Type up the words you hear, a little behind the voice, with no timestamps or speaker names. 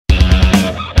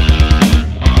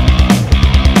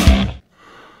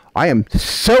I am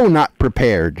so not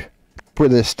prepared for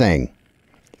this thing.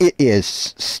 It is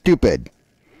stupid.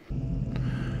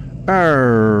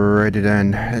 Alrighty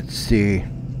then, let's see.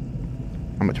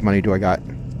 How much money do I got?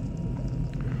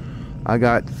 I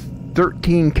got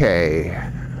 13K.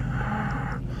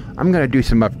 I'm gonna do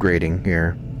some upgrading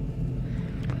here.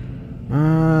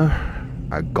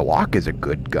 A Glock is a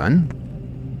good gun.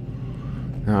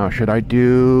 Now, should I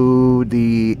do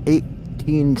the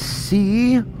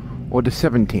 18C or the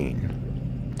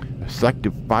 17?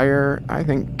 Selective fire, I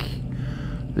think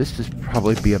this is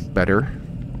probably be a better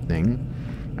thing.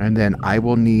 And then I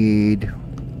will need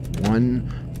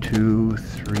 1, 2,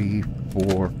 3,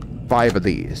 4, 5 of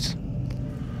these.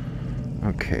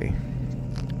 Okay.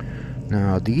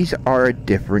 Now, these are a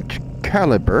different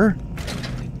caliber,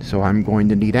 so I'm going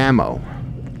to need ammo.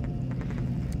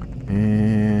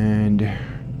 And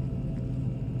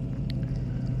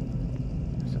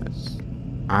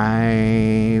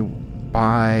I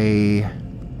buy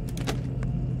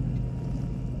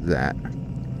that.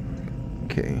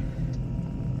 Okay.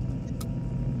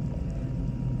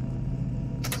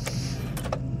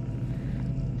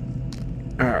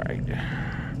 All right.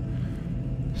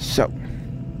 So.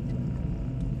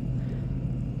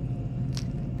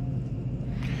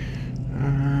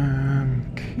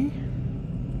 Okay.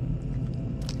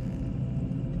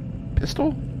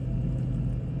 Pistol.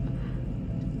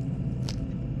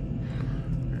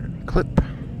 Clip.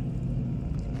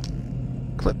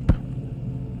 Clip.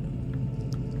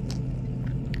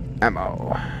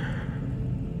 Ammo.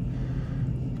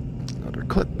 Another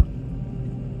clip.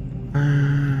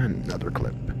 Another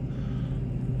clip.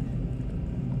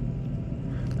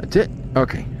 That's it?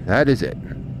 Okay, that is it.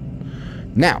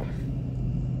 Now,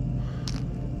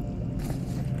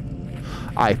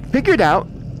 I figured out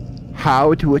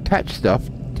how to attach stuff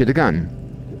to the gun.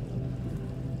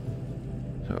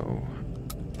 So,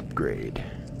 upgrade.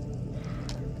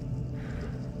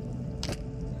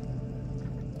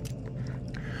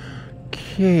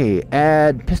 Okay,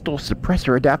 add pistol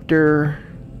suppressor adapter.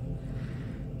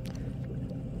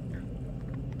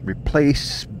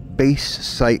 Replace base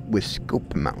sight with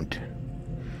scope mount.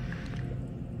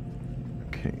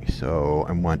 Okay, so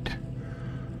I want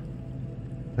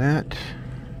that,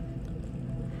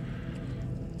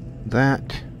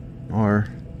 or,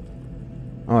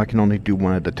 oh, I can only do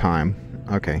one at a time.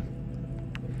 Okay.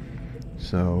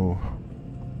 So,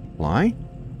 fly.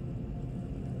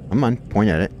 Come on, point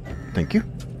at it. Thank you.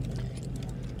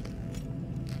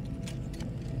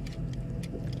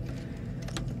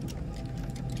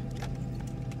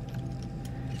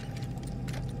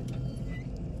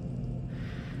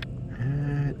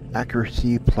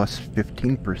 Accuracy plus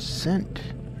 15%.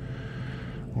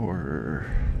 Or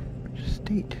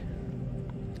state.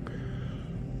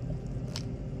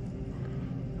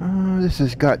 This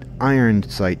has got iron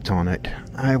sights on it.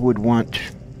 I would want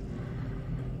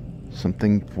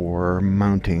something for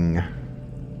mounting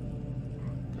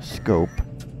scope,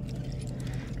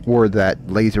 or that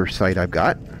laser sight I've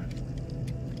got.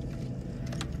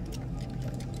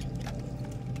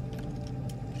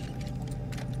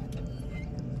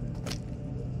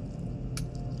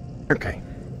 Okay.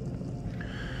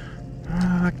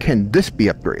 Can this be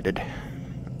upgraded?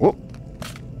 Whoa.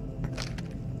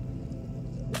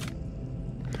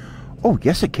 Oh,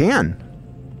 yes it can.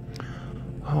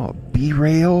 Oh,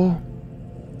 B-rail.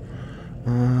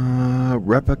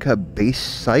 Replica base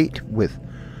sight with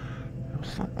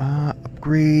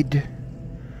upgrade.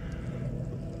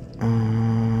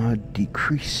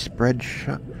 Decrease spread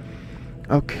shot.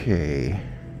 Okay.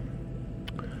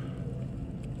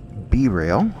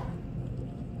 B-rail.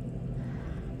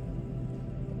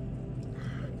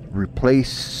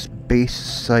 Replace base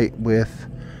sight with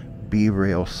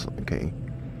B-rail. Okay.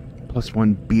 Plus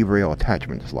 1 B-rail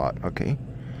attachment slot. Okay.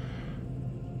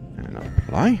 And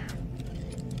apply.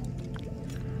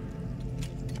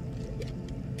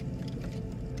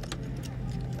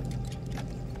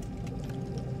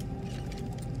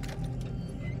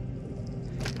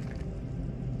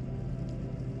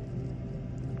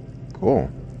 Cool.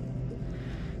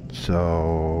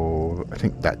 So I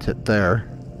think that's it there.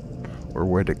 Or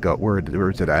where'd it go? Where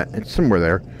is it at? It's somewhere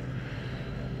there.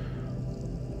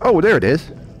 Oh, there it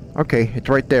is. Okay, it's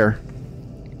right there.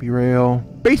 B-rail.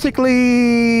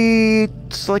 Basically,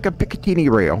 it's like a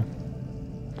Picatinny rail.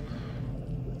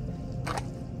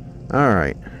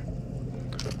 Alright.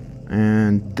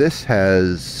 And this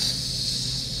has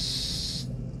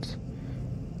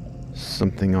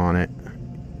something on it.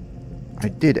 I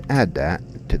did add that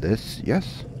to this,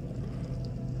 yes?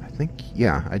 I think,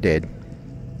 yeah, I did.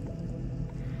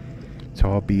 So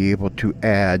I'll be able to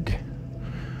add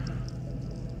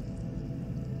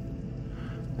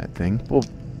that thing.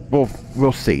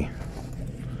 We'll see.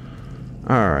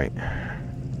 All right.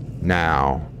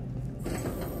 Now.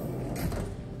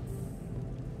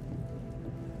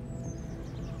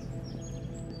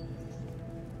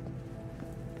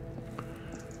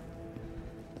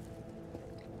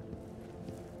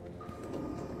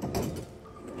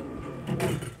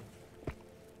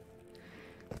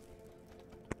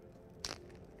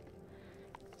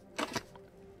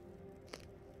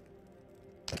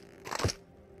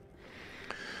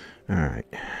 All right.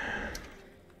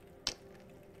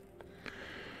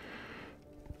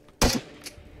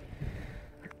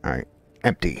 All right.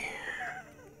 Empty.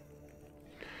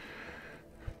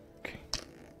 Okay.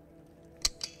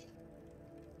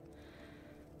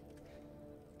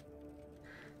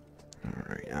 All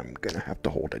right. I'm gonna have to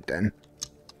hold it then.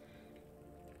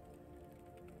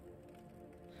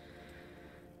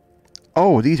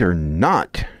 Oh, these are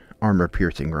not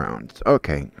armor-piercing rounds.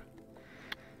 Okay.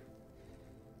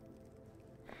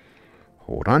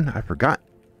 Hold on, I forgot.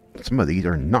 Some of these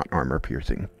are not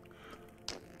armor-piercing.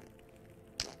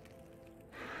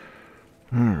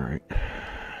 Alright.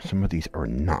 Some of these are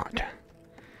not.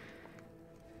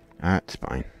 That's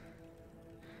fine.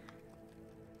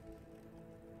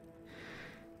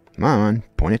 Come on,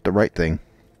 point at the right thing.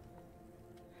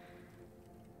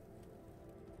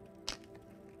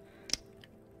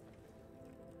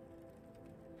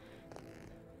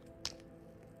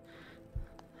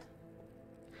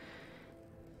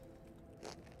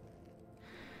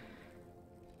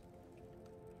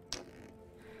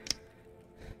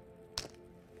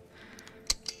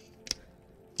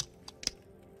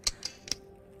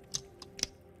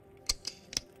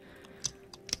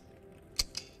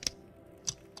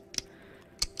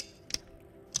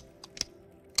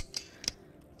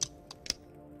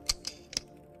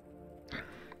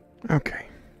 Okay.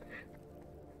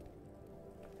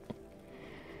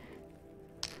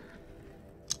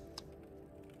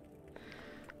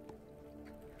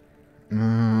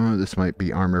 This might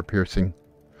be armor piercing.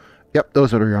 Yep,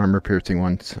 those are the armor piercing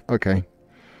ones. Okay.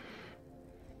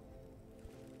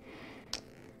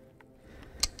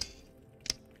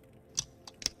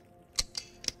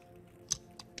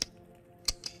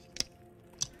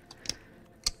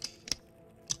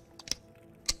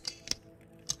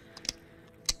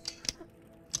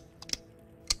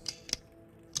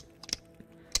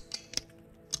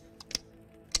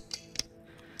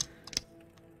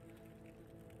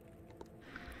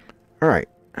 All right.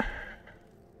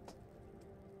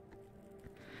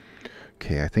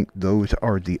 Okay, I think those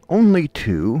are the only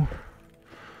two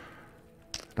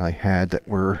that I had that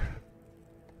were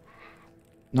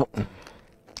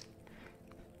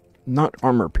not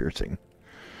armor piercing.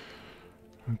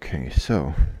 Okay,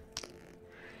 so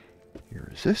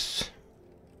here's this.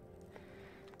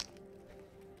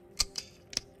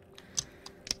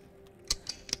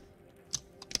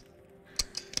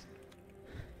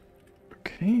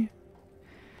 Okay.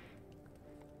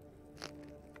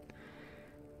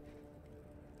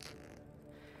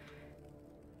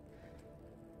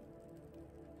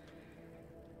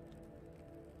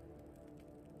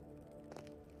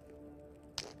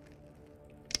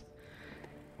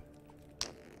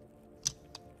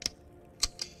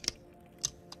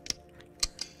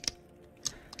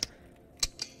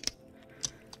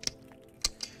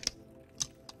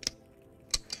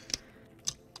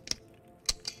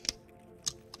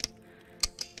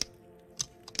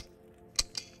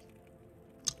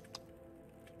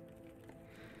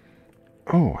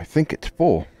 Oh, I think it's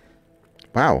full.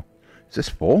 Wow. Is this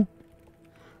full?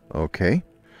 Okay.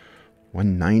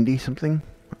 190 something?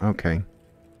 Okay.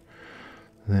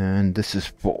 Then this is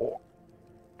full.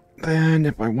 Then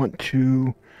if I want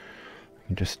to, I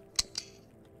can just...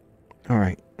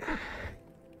 Alright.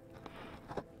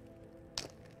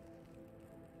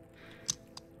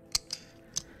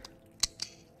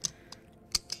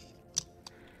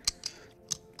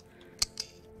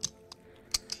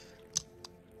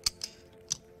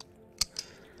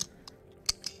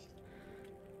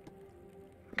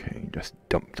 Just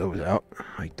dump those out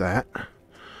like that.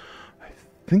 I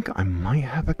think I might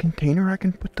have a container I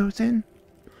can put those in.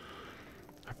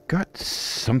 I've got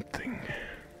something.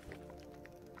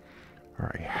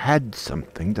 Or I had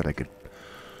something that I could...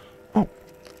 Oh.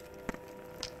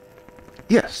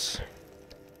 Yes.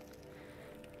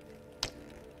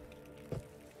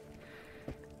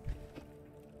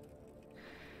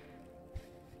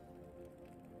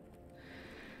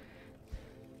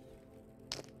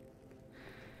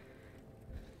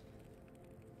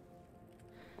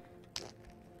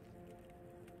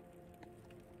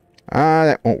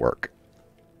 That won't work.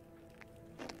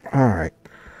 Alright.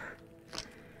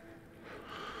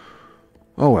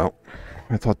 Oh well,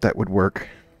 I thought that would work.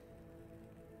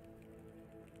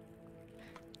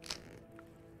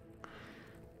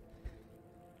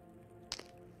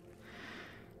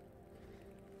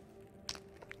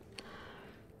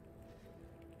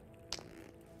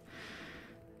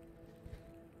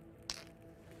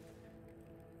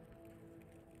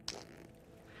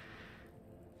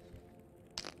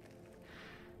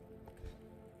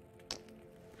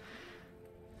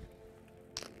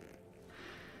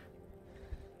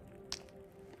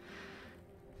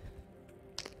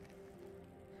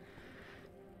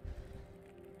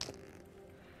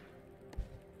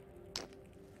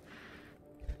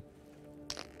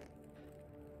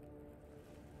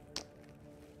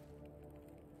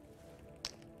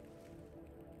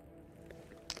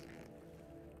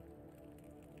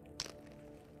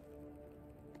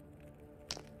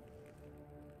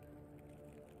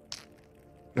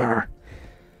 Arr.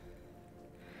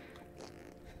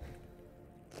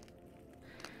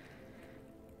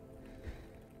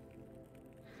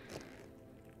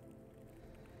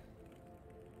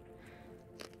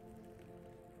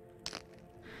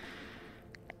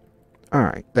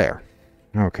 Alright, there.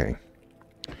 Okay.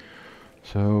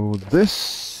 So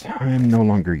this I'm no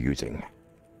longer using.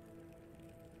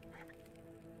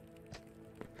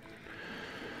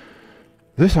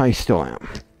 This I still am.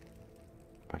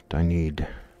 But I need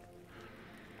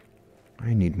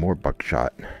more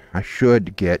buckshot. I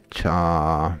should get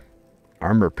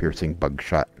armor piercing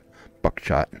buckshot.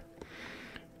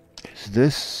 Is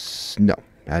this? No,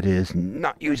 that is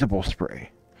not usable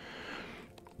spray.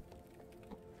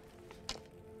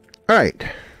 Alright.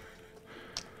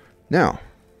 Now,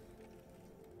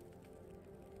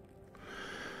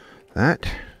 that,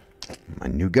 my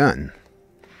new gun.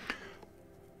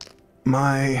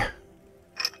 My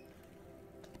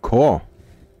cool.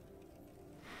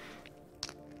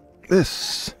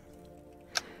 This.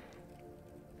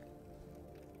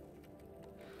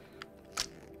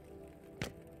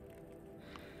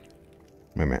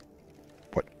 Wait a minute.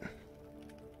 What?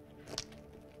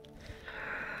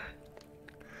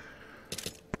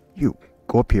 You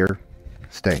go up here.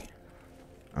 Stay.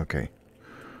 Okay.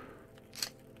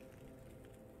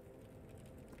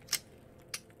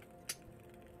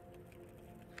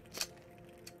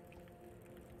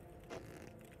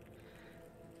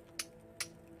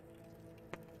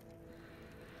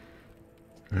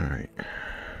 All right.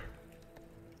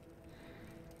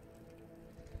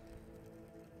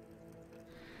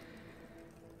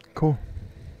 Cool.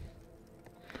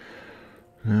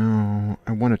 Now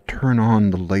I want to turn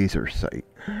on the laser sight.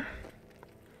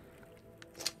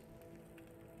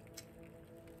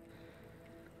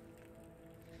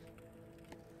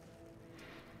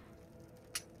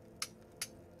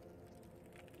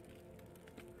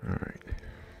 All right.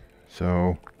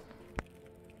 So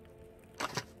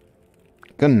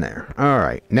gun there. All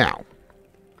right. Now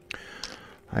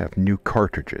I have new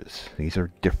cartridges. These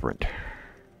are different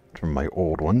from my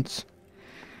old ones.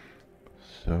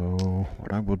 So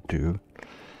what I will do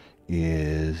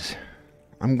is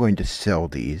I'm going to sell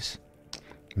these.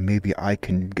 Maybe I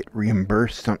can get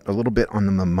reimbursed a little bit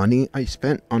on the money I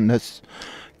spent on this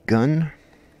gun.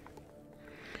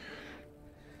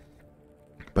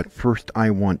 But first I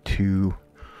want to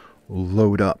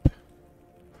load up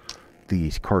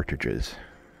these cartridges.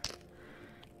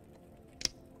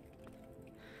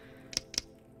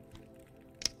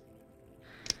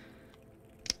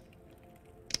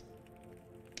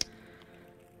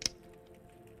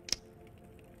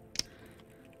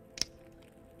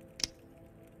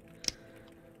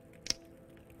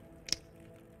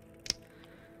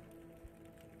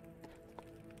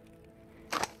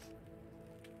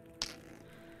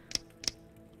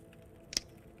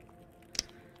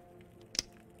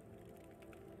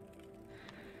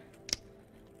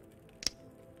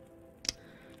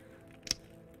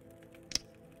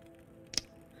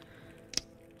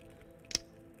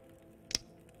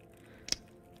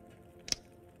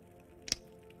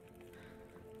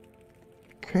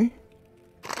 Okay.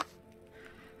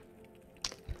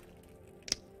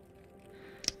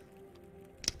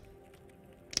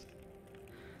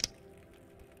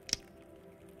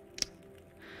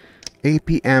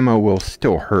 AP ammo will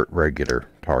still hurt regular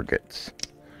targets.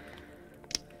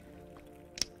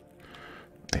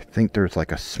 I think there's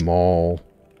like a small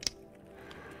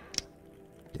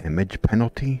damage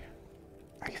penalty.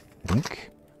 I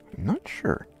think. I'm not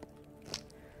sure.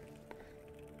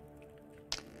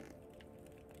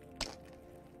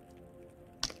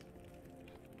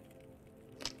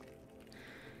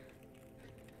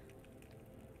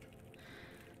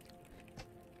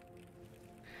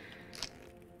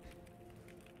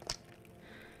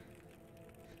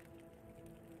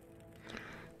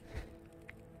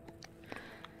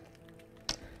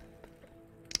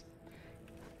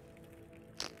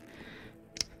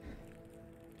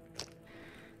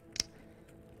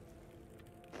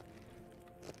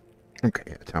 Okay,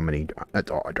 that's how many. That's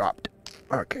all I dropped.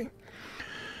 Okay.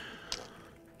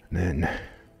 And then.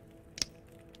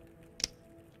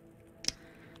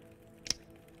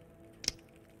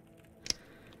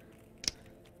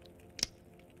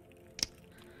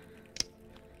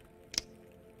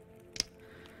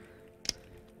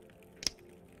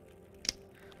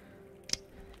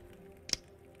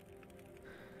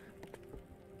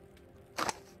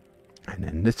 And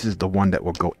then this is the one that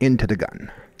will go into the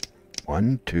gun.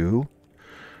 1, 2,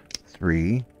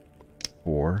 3,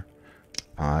 4,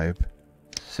 5,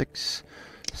 6,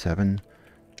 7,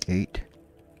 8,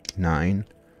 9,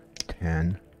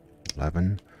 10,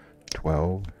 11,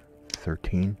 12,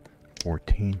 13,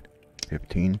 14,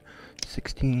 15,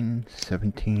 16,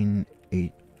 17,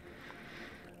 8.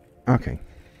 Okay.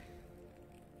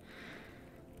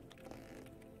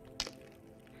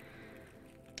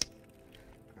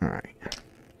 Alright.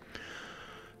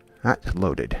 That's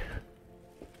loaded.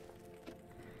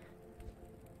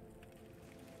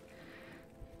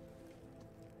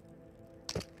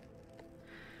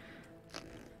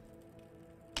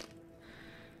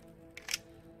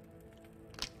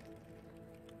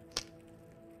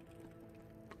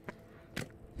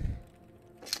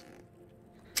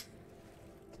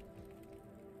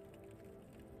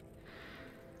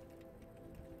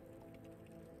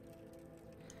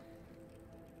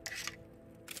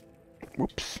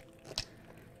 Whoops.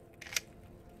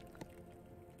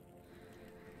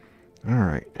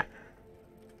 Alright.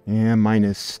 Yeah,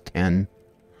 minus 10.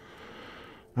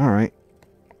 Alright.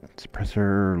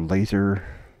 Suppressor, laser,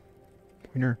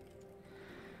 pointer.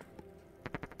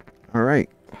 Alright.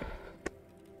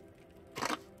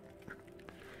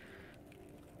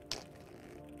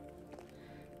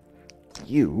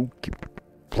 You keep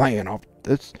playing off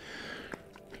this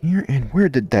here. And where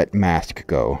did that mask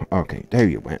go? Okay, there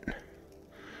you went.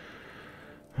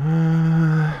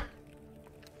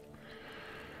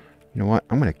 You know what?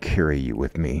 I'm going to carry you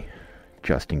with me,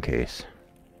 just in case.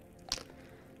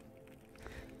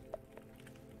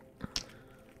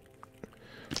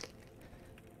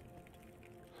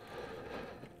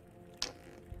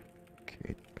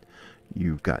 Okay,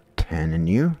 you've got 10 in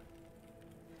you.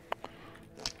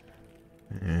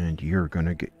 And you're going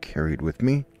to get carried with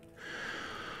me.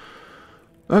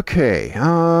 Okay,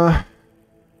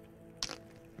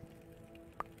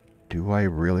 do I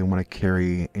really want to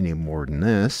carry any more than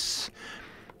this?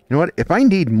 You know what? If I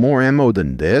need more ammo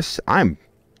than this, I'm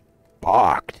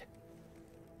balked.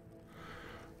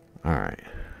 Alright.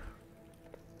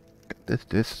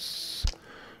 This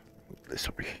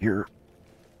over here.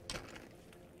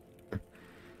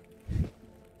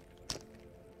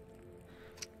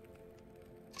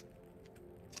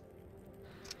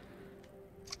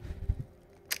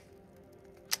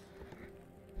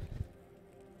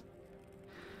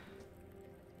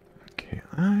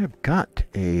 I've got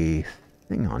a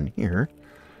thing on here.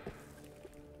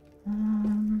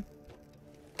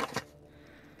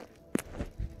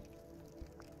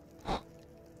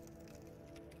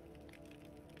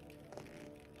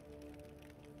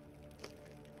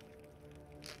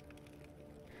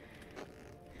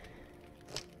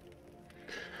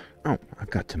 Oh, I've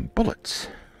got some bullets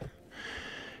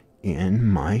in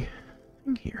my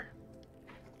thing here.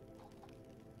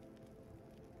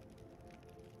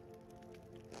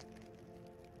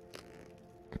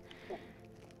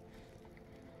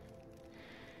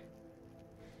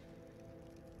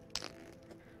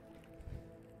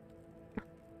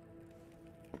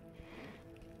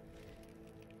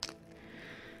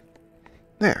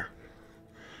 There.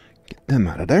 Get them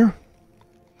out of there.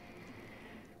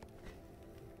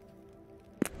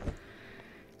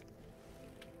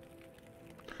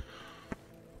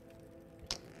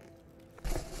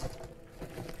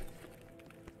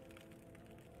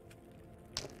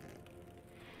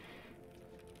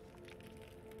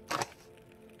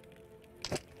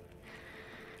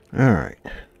 All right.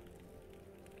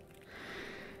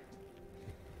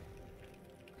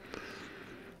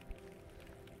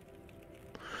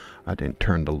 I didn't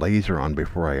turn the laser on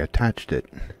before I attached it.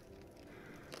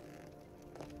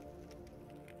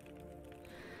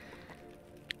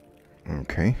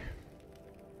 Okay.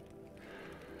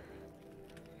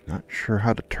 Not sure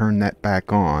how to turn that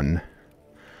back on.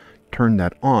 Turn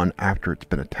that on after it's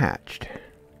been attached.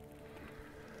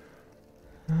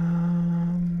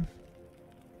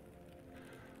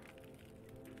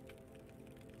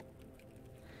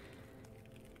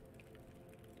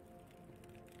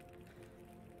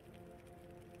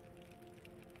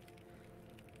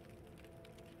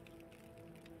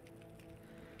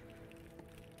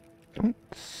 Don't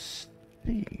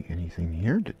see anything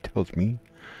here that tells me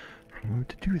how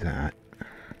to do that.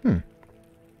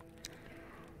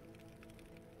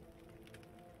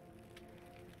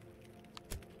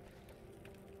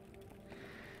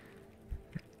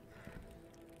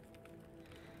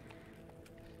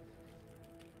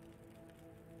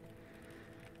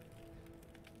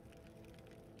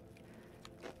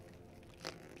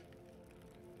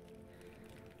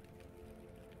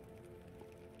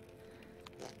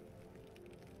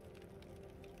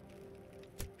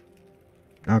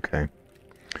 Okay.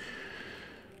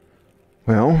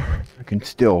 Well, I can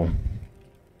still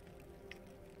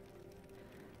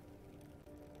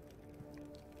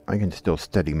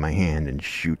steady my hand and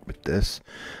shoot with this.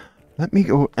 Let me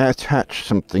go attach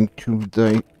something to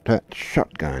that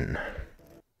shotgun.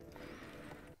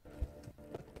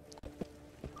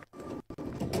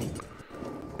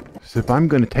 So if I'm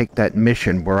going to take that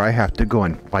mission where I have to go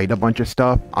and fight a bunch of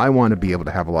stuff, I want to be able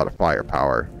to have a lot of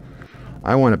firepower.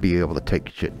 I want to be able to take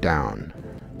shit down.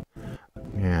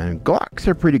 And Glocks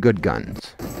are pretty good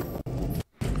guns.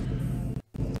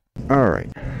 Alright.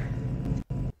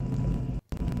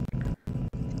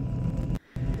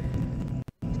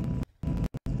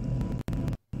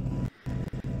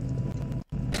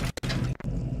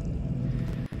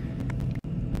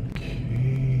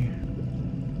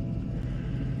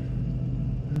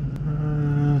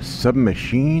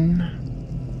 Submachine.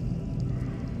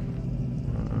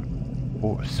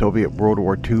 Soviet World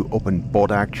War II open bolt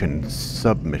action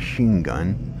submachine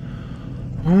gun.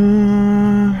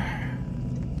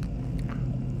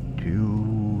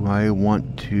 Do I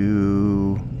want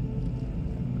to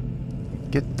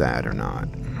get that or not?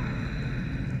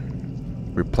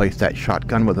 Replace that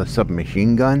shotgun with a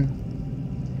submachine gun?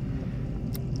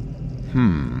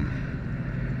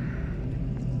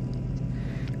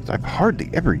 I've hardly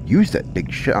ever used that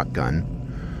big shotgun,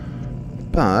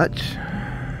 but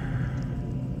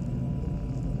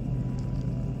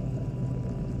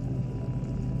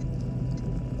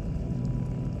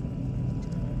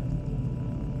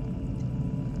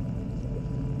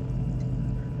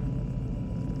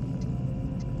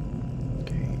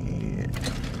okay,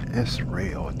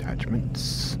 S-rail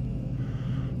attachments,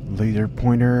 laser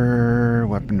pointer,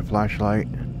 weapon flashlight.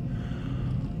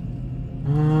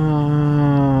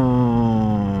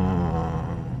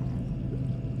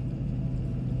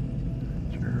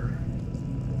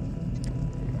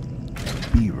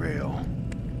 B-rail.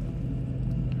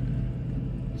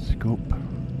 Scope.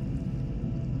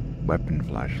 Weapon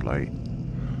flashlight.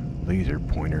 Laser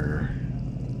pointer.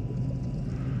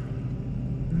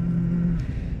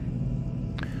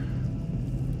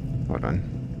 Hold on.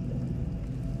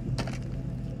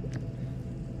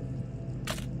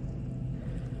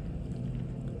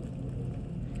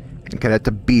 Okay, that's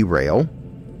a B-rail.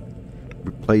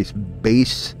 Replace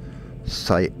base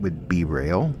sight with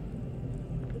B-rail.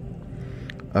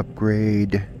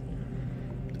 Upgrade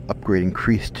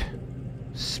increased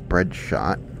spread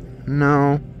shot.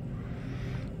 No.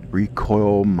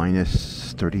 Recoil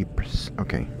minus 30%.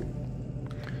 Okay.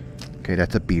 Okay,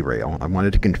 that's a B-rail. I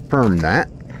wanted to confirm that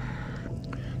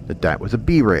was a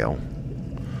B-rail.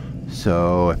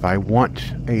 So if I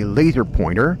want a laser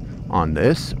pointer on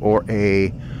this or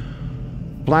a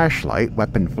flashlight,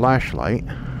 weapon flashlight,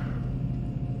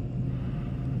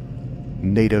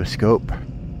 NATO scope.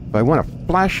 If I want a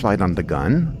flashlight on the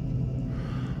gun,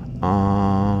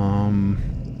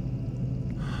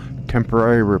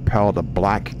 temporary repel the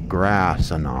black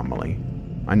grass anomaly.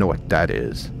 I know what that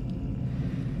is.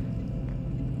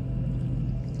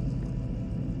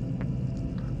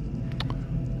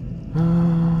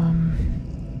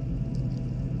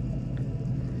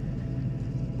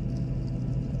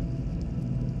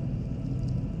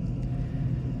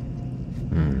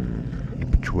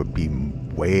 Which would be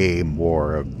way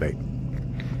more of a,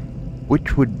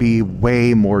 which would be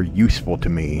way more useful to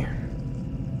me.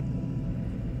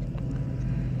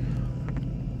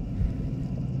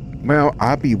 Well,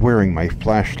 I'll be wearing my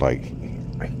flashlight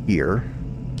here.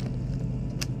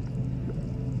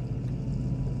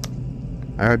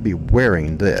 I'd be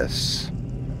wearing this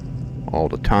all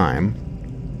the time.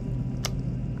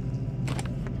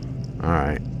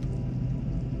 Alright.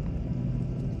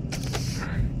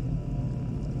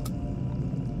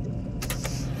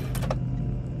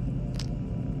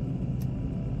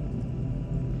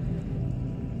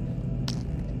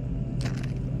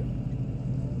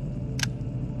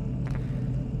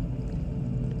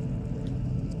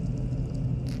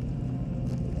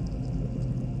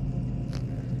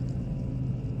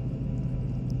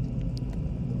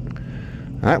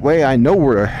 That way I know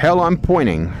where the hell I'm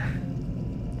pointing.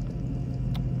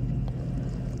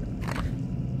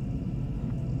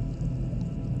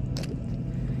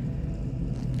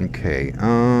 Okay,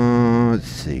 let's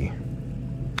see.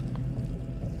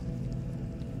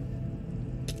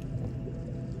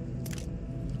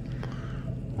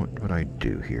 What would I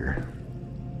do here?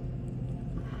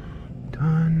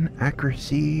 Done.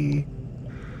 Accuracy.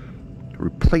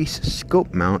 Replace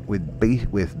scope mount with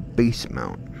base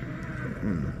mount.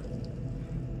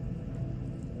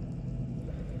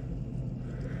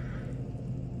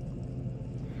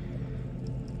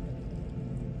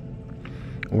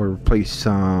 Or replace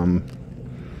some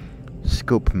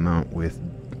scope mount with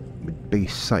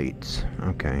base sights.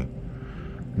 Okay.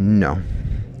 No.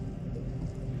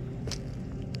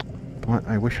 But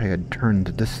I wish I had turned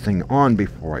this thing on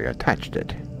before I attached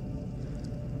it.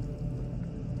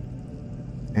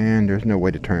 And there's no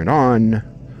way to turn it on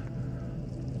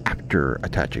after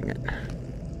attaching it.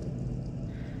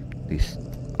 These.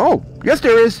 Oh, yes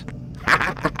there is!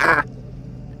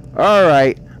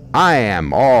 Alright, I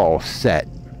am all set.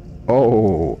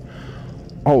 Oh,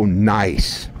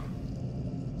 nice.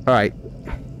 Alright,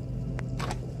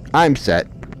 I'm set.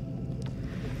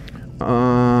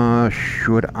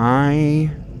 Should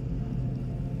I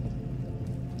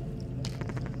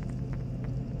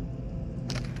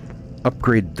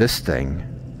upgrade this thing,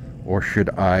 or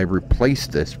should I replace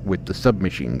this with the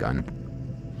submachine gun?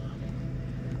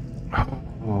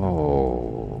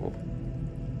 Oh,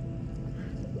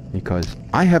 because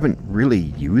I haven't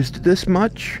really used this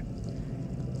much.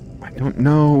 I don't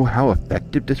know how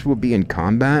effective this will be in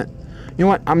combat. You know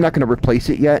what? I'm not going to replace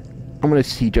it yet. I'm going to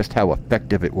see just how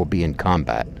effective it will be in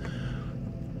combat.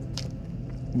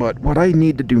 But what I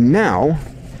need to do now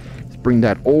is bring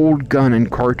that old gun and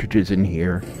cartridges in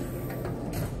here,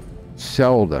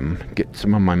 sell them, get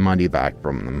some of my money back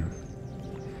from them.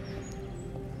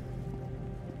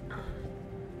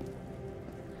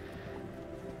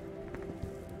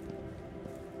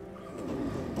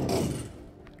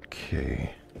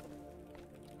 Okay.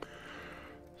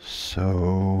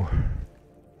 So,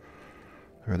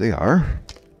 there they are.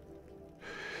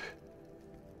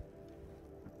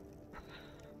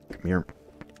 Come here.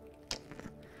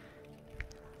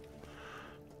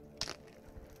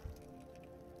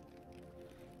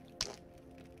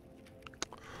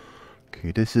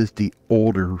 Okay, this is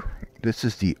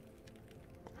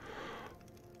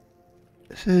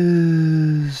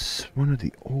one of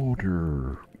the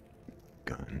older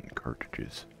gun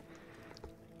cartridges.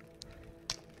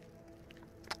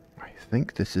 I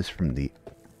think this is from the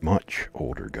much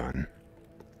older gun.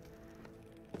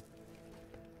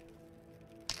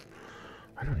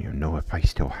 I don't even know if I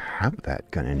still have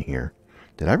that gun in here.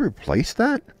 Did I replace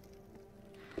that?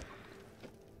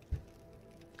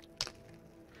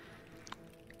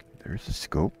 There's a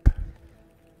scope.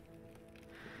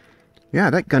 Yeah,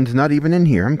 that gun's not even in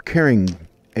here. I'm carrying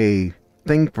a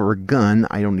thing for a gun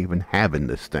I don't even have in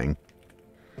this thing.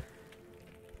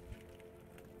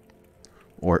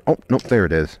 Or, oh, nope, there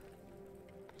it is.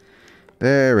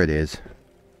 There it is.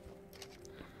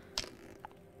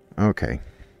 Okay.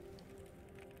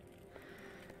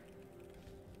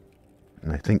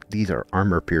 And I think these are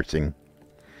armor piercing.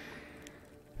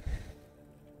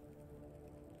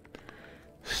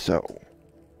 So,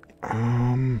 what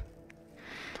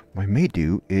I may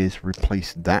do is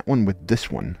replace that one with this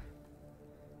one.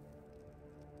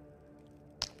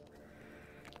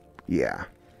 Yeah,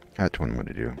 that's what I'm going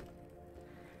to do.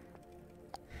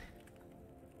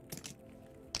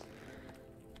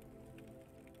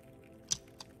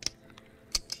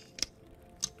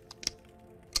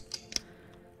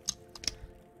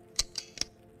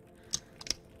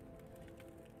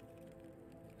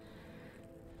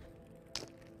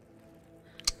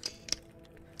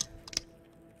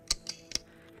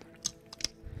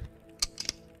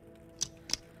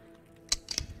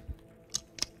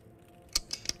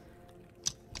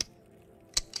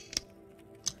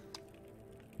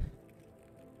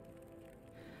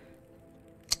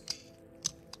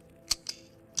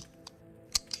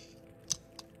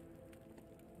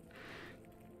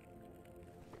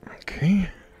 Okay.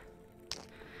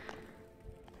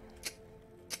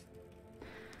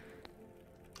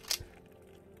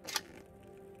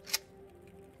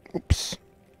 Oops.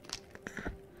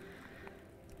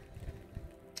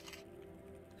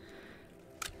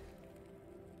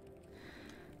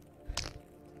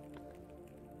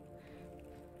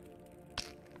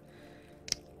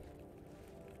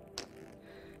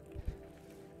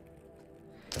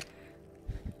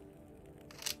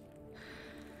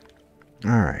 All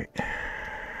right.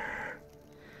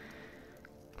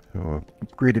 So,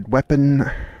 upgraded weapon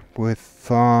with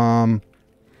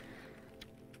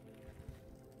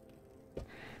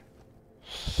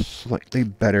slightly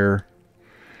better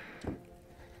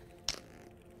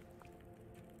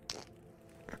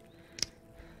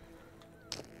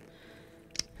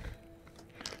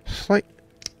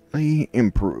slightly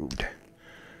improved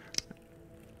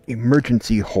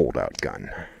emergency holdout gun.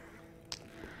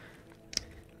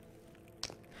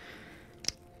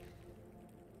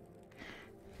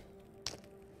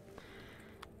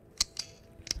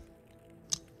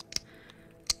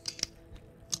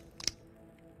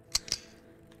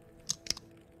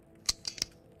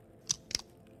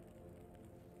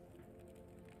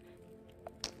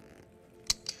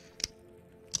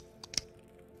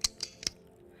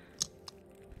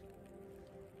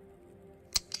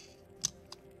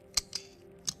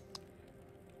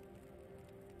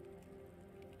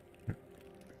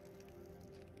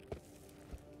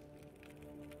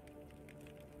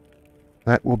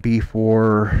 That will be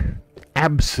for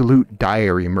absolute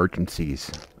dire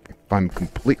emergencies. If I'm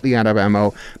completely out of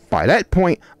ammo, by that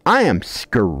point, I am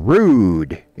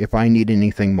screwed if I need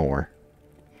anything more.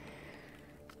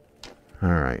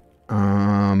 Alright.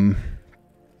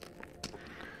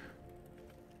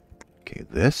 Okay,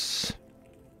 this.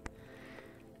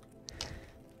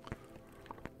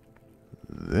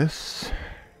 This.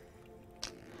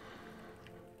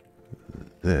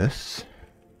 This.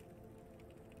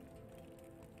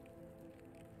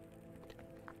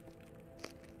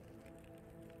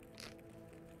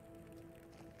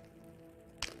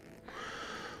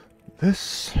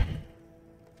 This.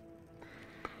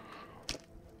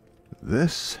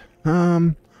 This.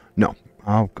 No.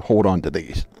 I'll hold on to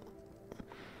these.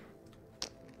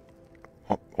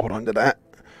 Oh, hold on to that.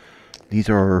 These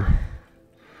are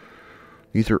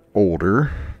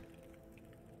older.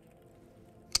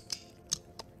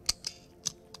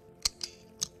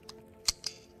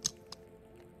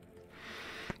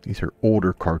 These are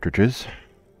older cartridges.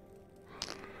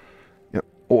 Yep,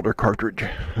 older cartridge.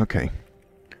 Okay.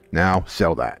 Now,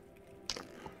 sell that.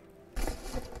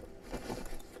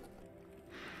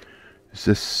 Is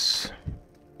this...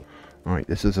 Alright,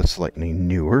 this is a slightly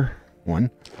newer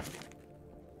one.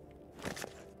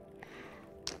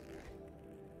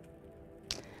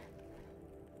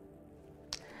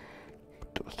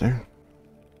 Put those there.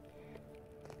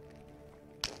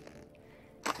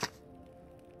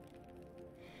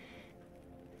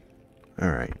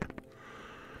 Alright.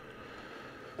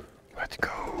 Let's go.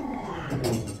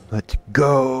 Let's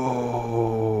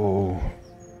go.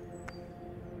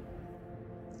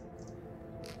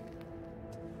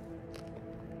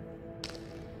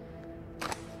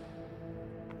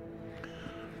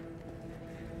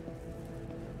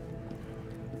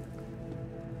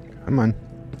 Come on.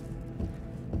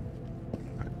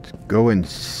 Let's go and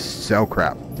sell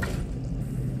crap.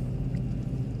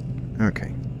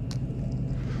 Okay.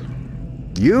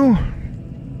 You,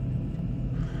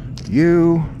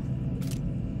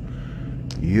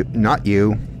 not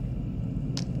you,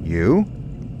 you,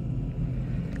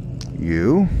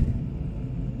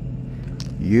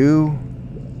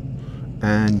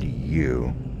 and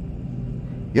you.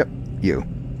 Yep, you.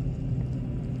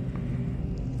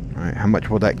 Alright, how much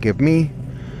will that give me?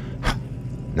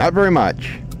 Not very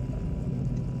much.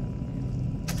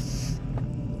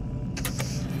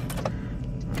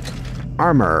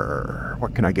 Armor.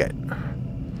 What can I get?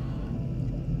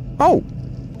 Oh!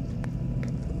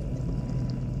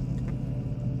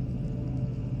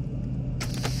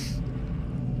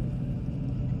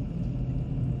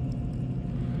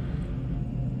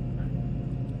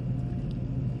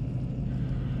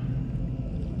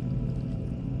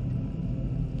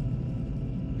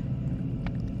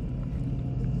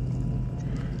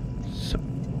 So,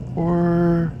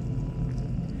 or...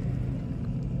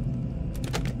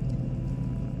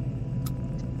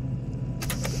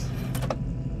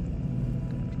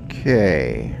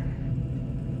 Okay.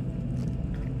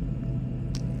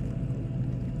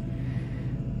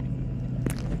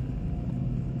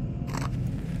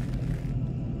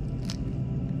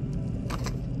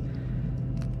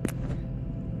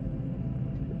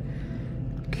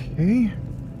 Okay.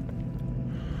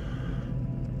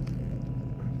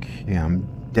 Okay, I'm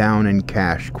down in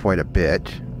cash quite a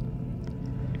bit.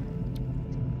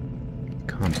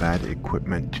 Combat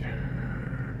equipment.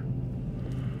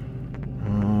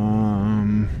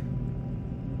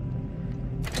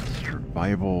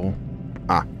 Survival.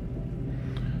 Ah.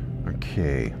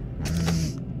 Okay.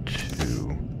 1,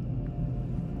 2.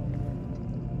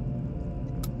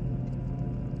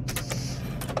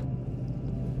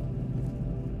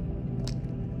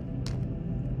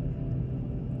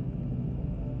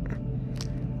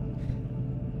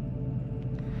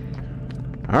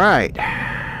 All right.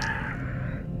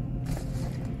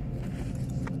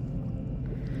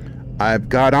 I've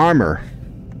got armor.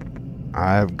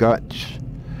 I've got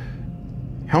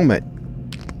helmet.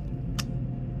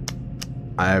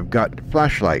 I've got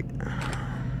flashlight.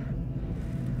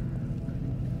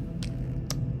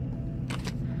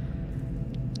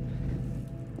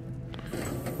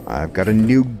 I've got a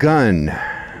new gun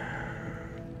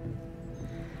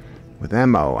with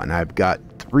ammo, and I've got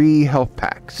 3 health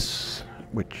packs,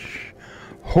 which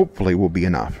hopefully will be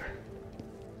enough.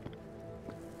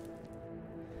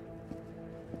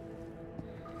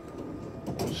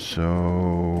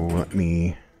 So let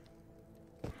me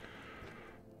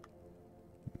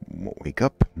wake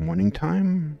up, morning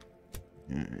time,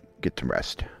 and get some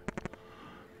rest.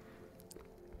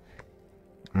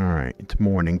 Alright, it's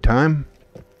morning time.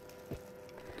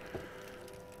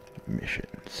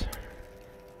 Missions.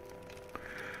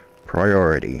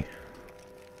 Priority.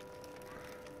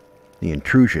 The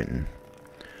intrusion.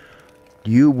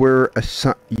 You were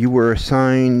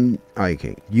assigned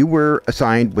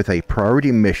with a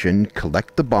priority mission.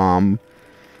 Collect the bomb.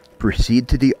 Proceed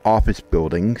to the office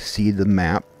building. See the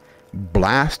map.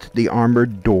 Blast the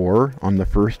armored door on the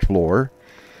first floor.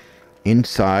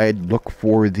 Inside, look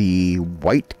for the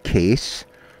white case.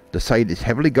 The site is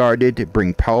heavily guarded.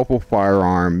 Bring powerful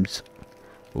firearms.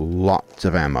 Lots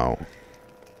of ammo.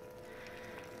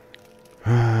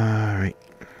 Alright.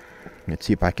 Let's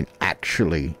see if I can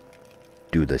actually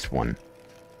do this one.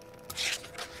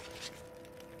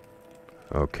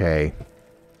 Okay.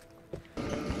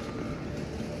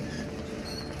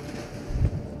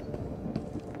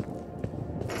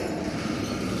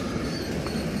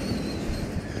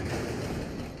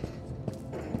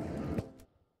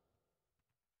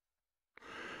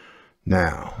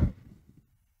 Now,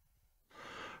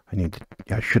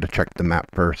 I should have checked the map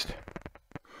first.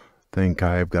 Think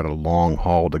I've got a long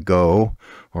haul to go,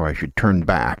 or I should turn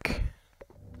back.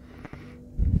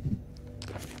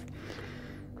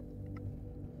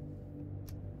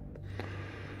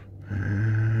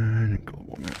 And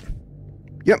global map.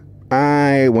 Yep,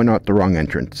 I went out the wrong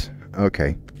entrance.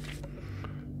 Okay.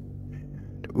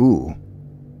 Ooh.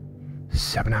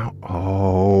 7 out.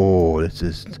 Oh, this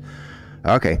is...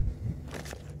 Okay.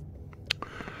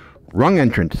 Wrong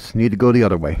entrance. Need to go the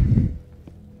other way.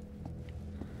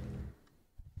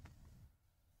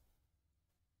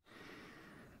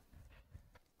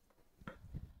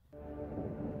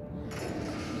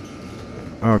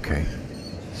 Okay.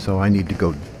 So I need to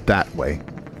go that way.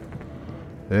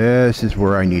 This is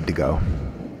where I need to go.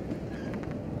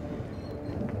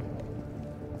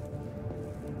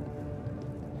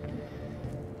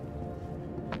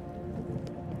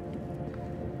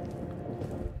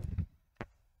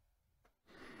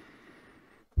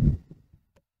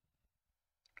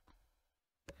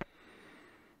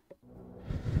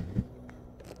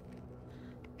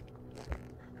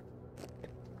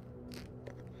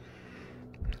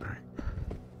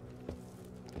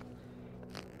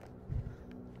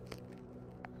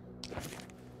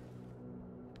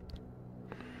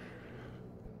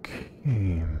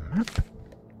 Map.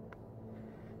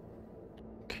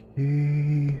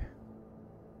 Okay.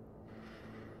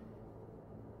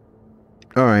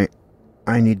 Alright.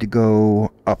 I need to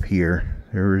go up here.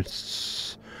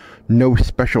 There's no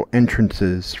special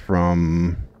entrances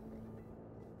from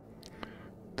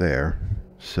there.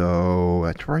 So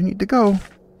that's where I need to go.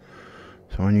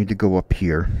 So I need to go up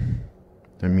here.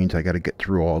 That means I gotta get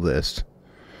through all this.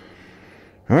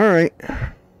 Alright.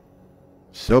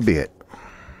 So be it.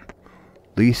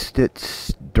 At least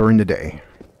it's during the day.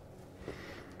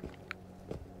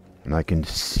 And I can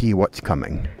see what's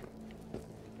coming.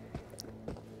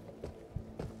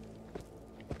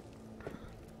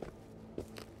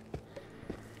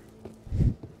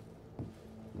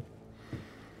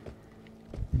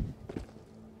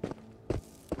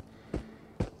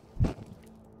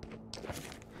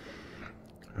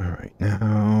 Alright,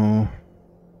 now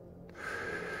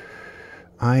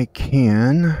I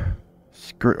can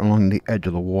skirt along the edge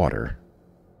of the water,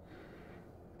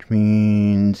 which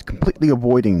means completely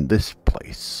avoiding this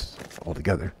place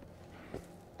altogether.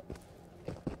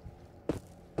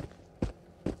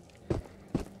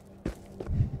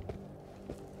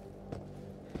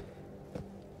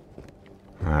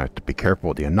 I have to be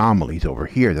careful of the anomalies over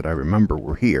here that I remember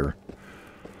were here.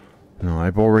 Now,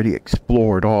 I've already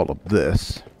explored all of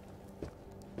this.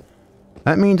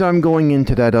 That means I'm going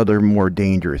into that other more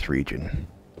dangerous region.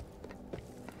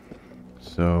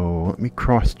 So let me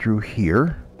cross through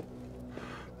here.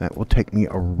 That will take me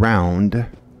around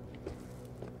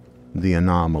the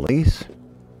anomalies.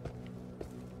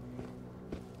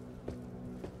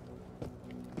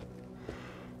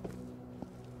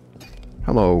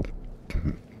 Hello,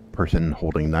 person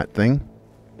holding that thing.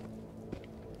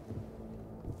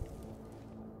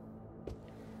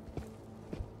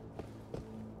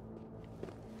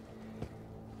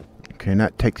 Okay, and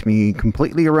that takes me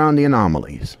completely around the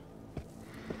anomalies.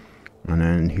 And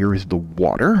then here is the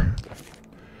water.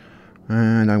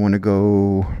 And I want to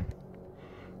go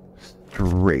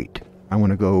straight. I want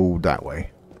to go that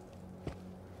way.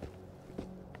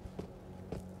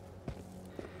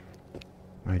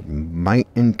 I might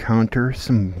encounter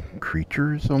some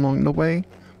creatures along the way.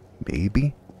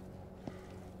 Maybe.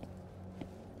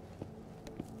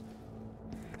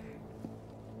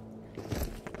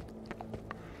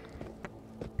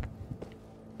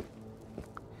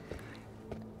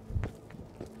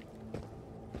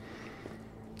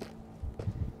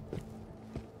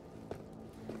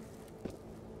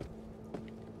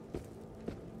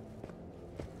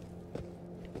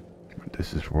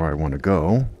 This is where I want to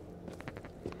go.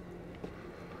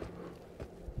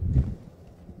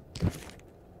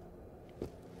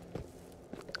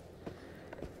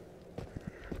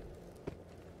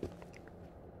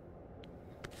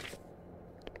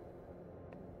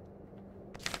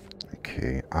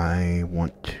 Okay, I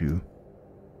want to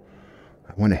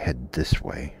head this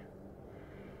way.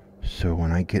 So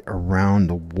when I get around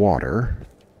the water,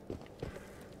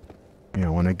 I'm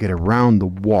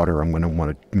going to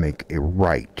want to make a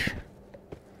right.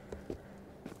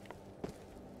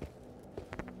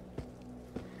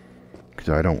 Because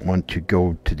I don't want to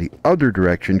go to the other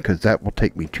direction, because that will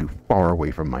take me too far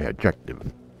away from my objective.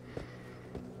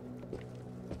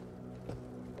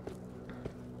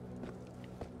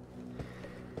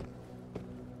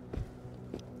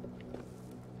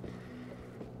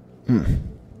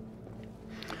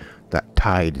 That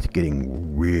tide is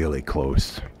getting really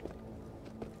close.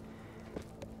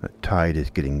 That tide is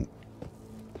getting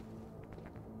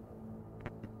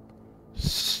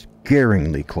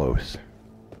scaringly close.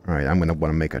 Alright, I'm going to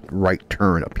want to make a right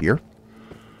turn up here.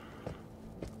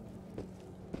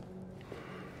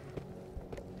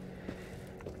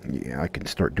 Yeah, I can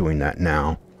start doing that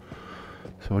now.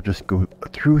 So I'll just go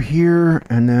through here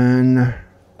and then...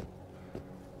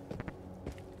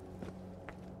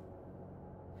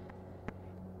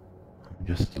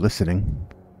 just listening.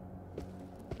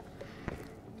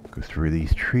 Go through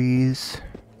these trees.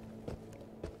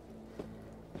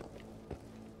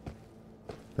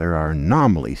 There are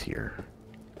anomalies here.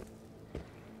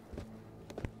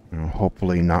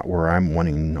 Hopefully not where I'm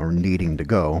wanting or needing to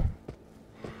go.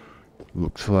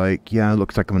 Looks like I'm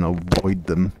going to avoid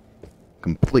them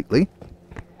completely.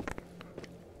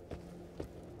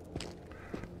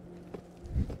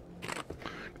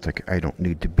 Looks like I don't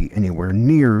need to be anywhere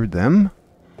near them.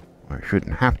 I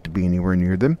shouldn't have to be anywhere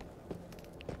near them.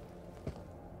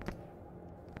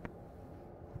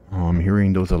 I'm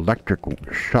hearing those electric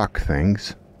shock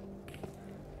things.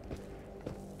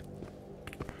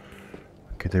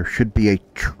 Okay, there should be a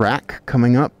track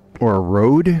coming up, or a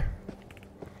road.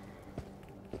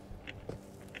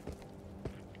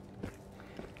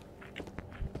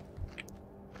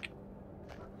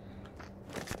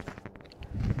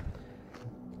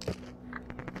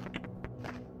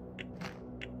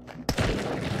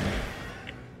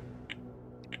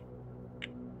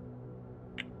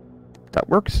 That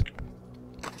works.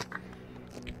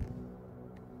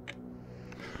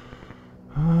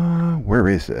 Where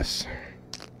is this?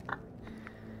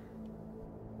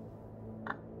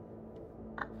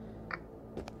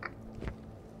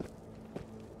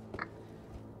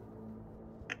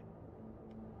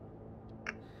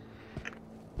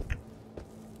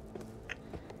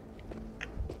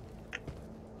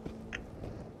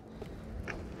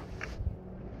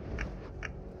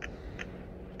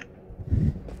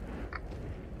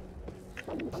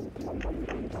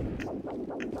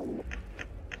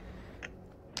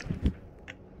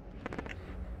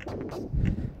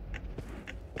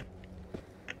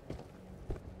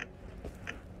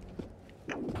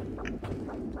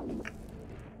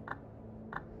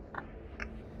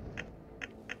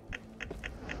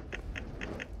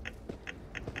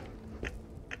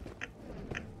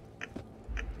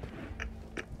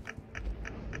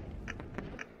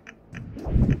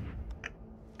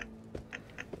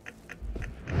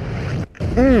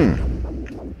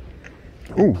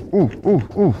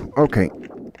 Ooh, okay.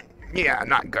 Yeah,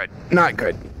 not good. Not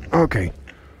good. Okay.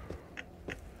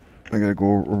 I gotta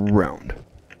go around.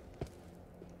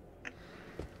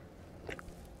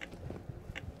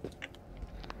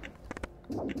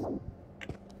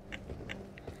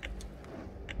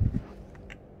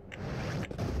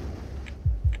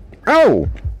 Oh!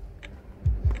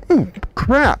 Oh,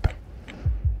 crap!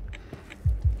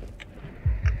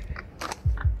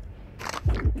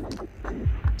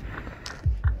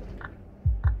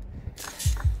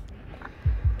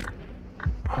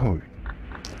 Oh. You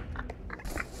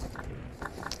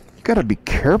gotta be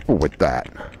careful with that.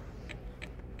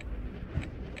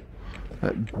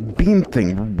 That beam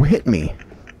thing hit me.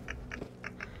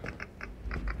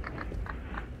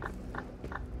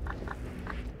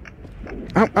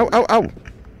 Ow, ow, ow, ow!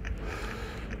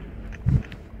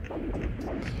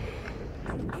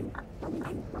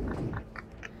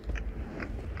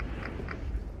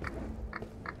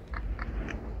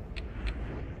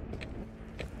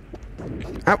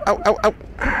 Ow, ow, ow, ow!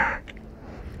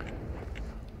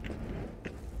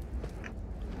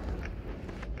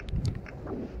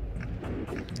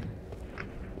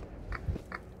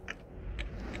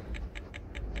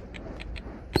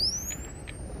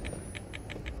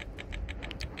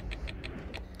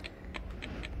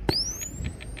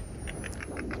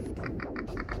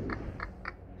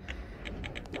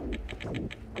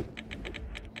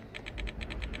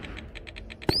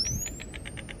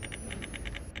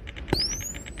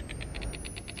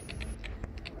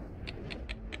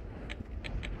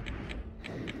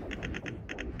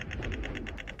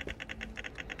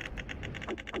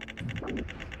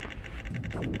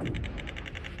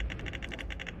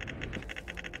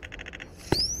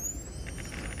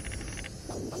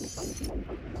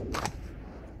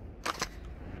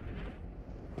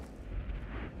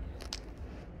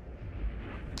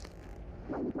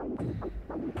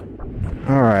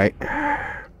 Alright.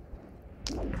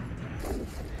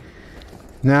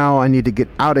 Now I need to get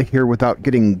out of here without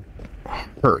getting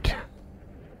hurt.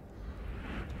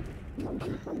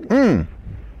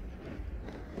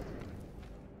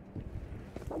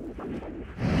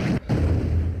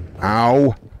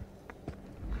 Ow.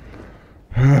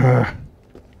 I'm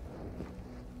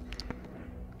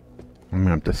gonna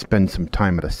have to spend some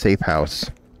time at a safe house.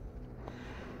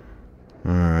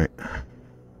 Alright.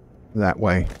 That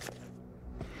way.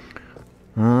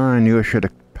 I knew I should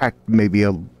have packed maybe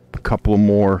a couple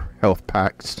more health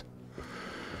packs.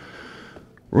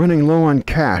 Running low on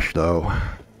cash, though.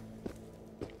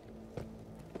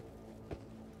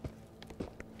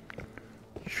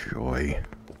 Joy.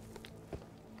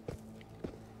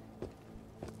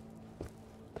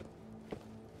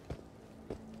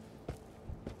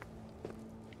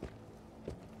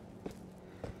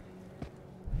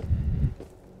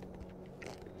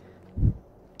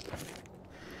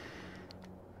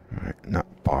 Alright, not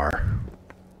bar.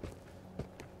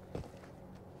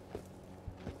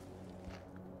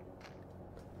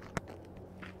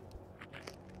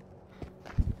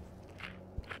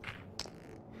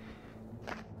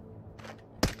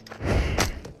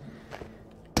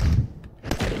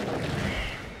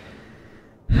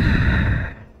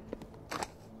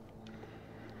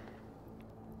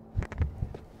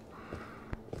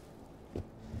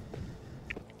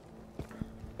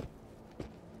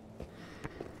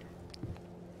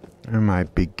 Am I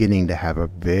beginning to have a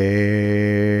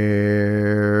very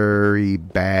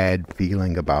bad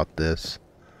feeling about this?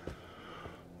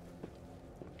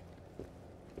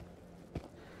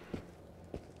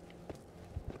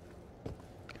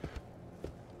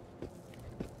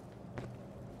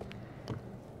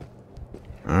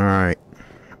 All right.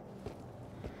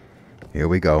 Here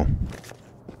we go.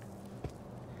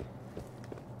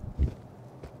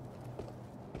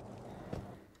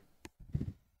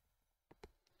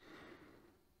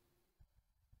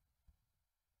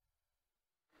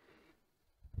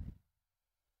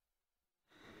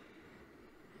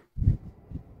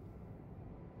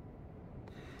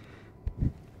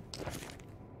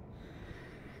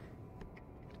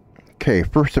 Okay,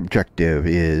 first objective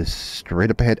is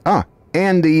straight up ahead. Ah,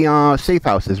 and the safe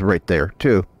house is right there,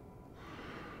 too.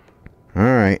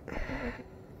 Alright.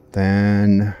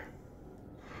 Then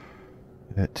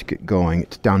let's get going.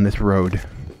 It's down this road.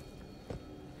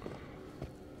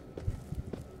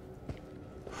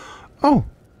 Oh,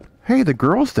 hey, the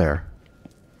girl's there.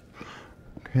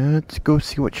 Okay, let's go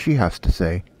see what she has to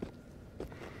say.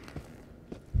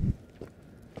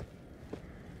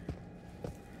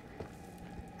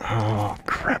 Oh,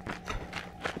 crap.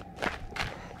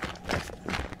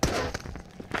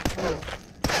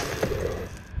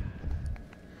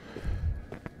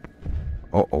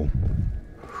 Uh-oh.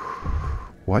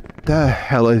 What the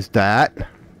hell is that?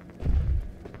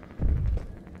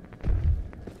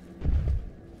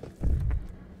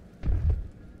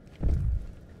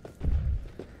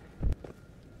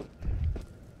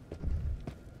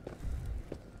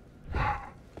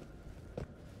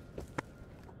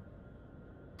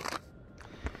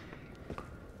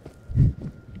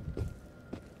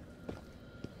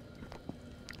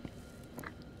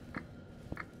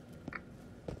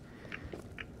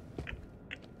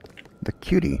 The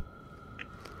cutie.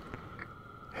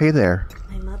 Hey there.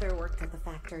 My mother worked at the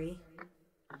factory.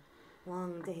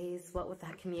 Long days, what with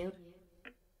that commute.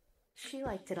 She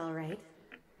liked it all right,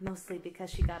 mostly because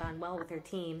she got on well with her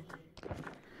team.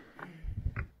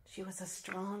 She was a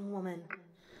strong woman.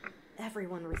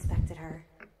 Everyone respected her.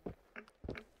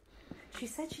 She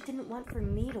said she didn't want for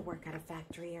me to work at a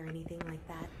factory or anything like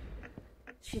that.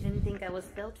 She didn't think I was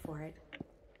built for it.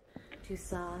 Too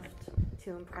soft,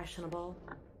 too impressionable.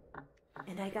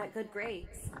 And I got good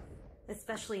grades,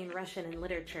 especially in Russian and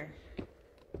literature.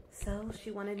 So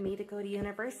she wanted me to go to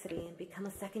university and become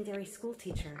a secondary school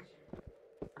teacher.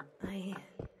 I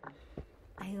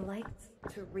liked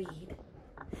to read,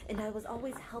 and I was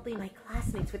always helping my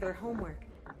classmates with their homework.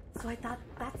 So I thought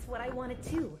that's what I wanted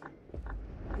too.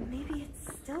 Maybe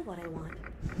it's still what I want.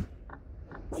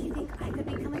 Do you think I could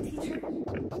become a teacher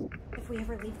if we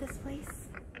ever leave this place?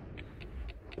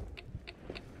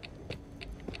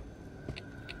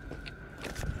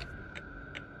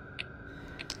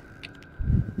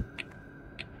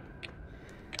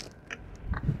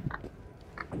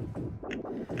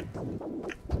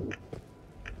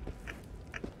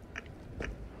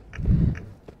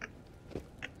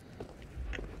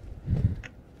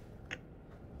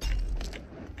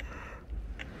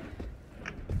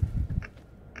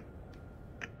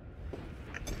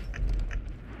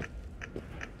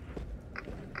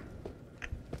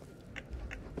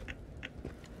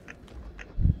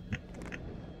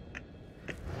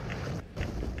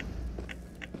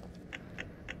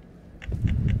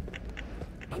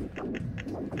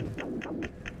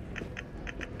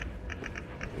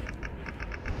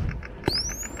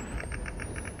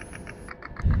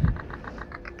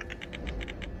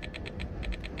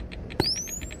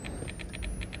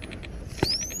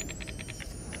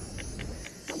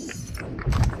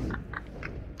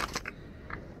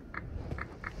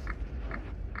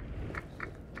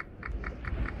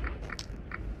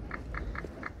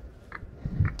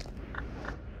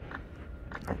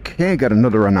 Okay, got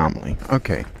another anomaly.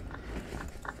 Okay.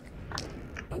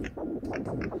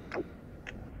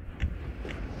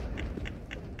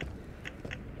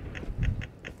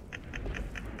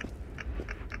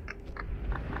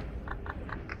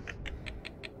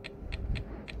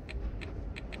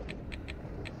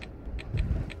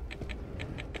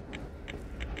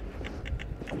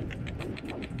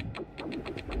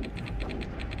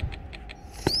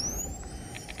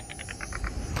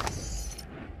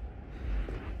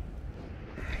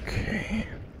 Okay.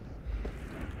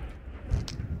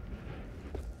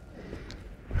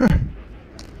 Huh.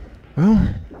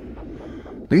 Well,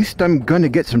 at least I'm gonna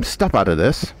get some stuff out of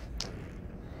this.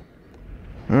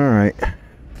 Alright.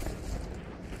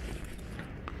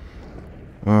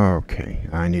 Okay,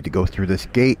 I need to go through this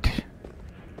gate.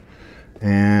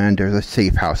 And there's a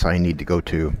safe house I need to go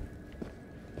to.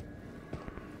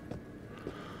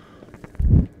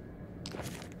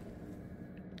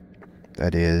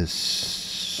 That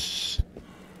is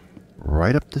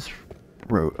right up this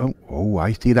road. Oh,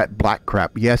 I see that black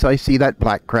crap. Yes, I see that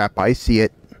black crap. I see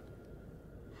it.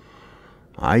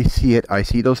 I see it. I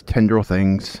see those tendril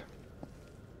things.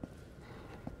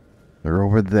 They're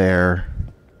over there.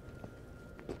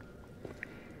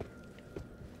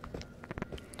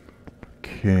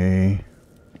 Okay.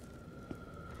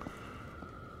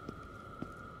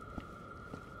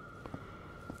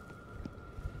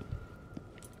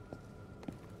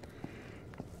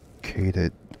 Okay,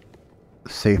 the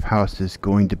safe house is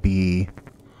going to be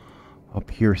up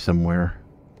here somewhere.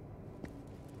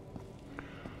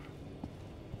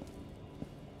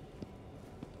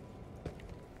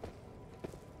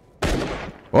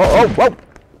 Oh, whoa!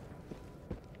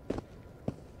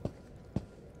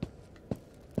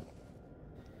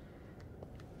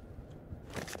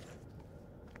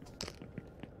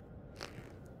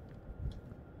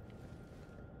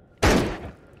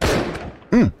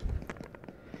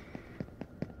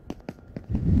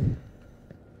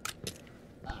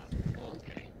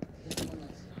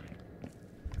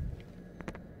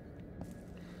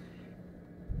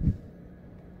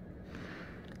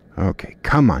 Okay,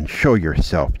 come on, show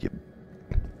yourself, you...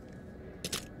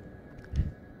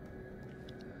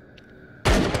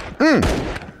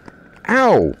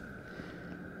 Ow!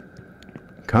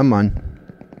 Come on.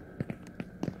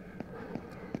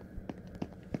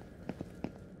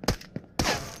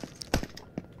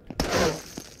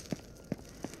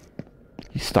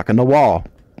 He's stuck in the wall.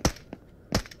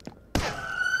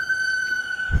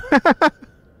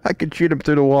 I could shoot him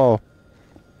through the wall.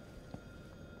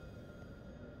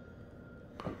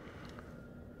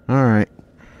 Alright.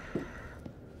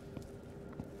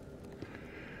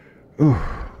 Ooh.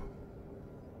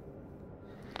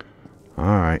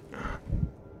 Alright.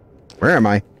 Where am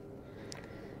I?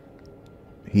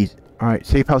 He's... Alright,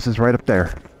 safe house is right up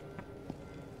there.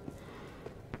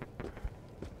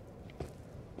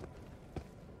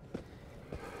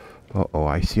 Uh-oh,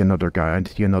 I see another guy.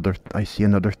 I see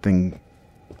another thing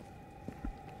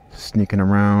sneaking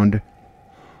around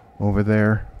over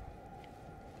there.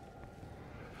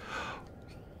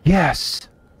 Yes!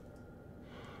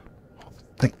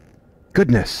 Thank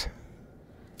goodness.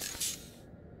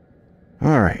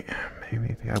 Alright,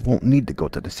 maybe I won't need to go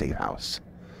to the safe house.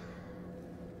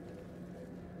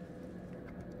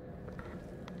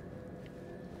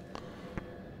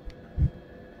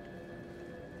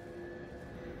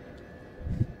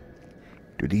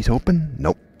 Do these open?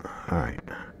 Nope. Alright.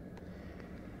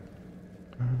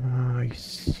 I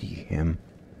see him.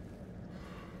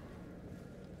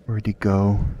 Where'd he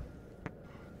go?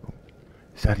 Oh,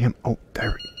 is that him? Oh,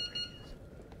 there he is.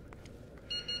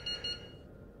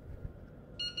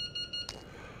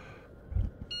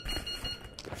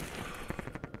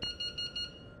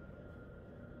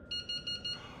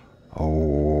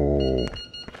 Oh.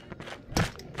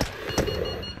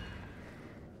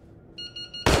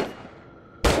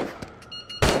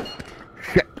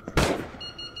 Shit.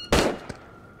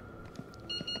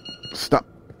 Stop.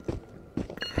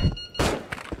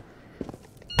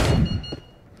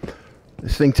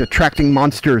 This thing's attracting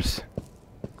monsters.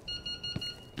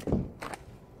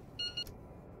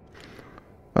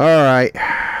 All right.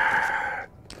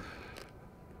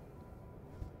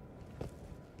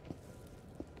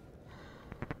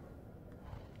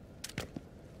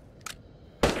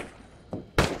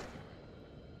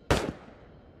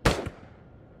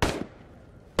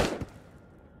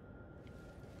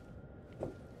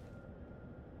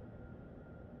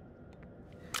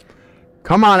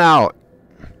 Come on out.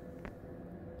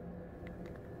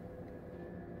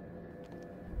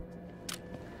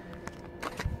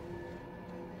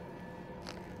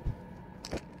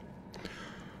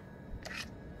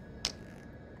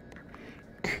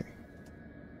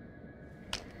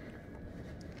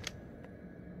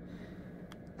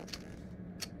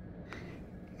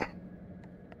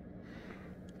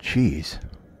 jeez.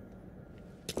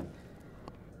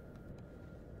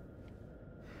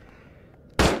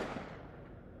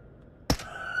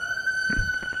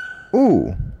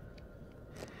 Ooh.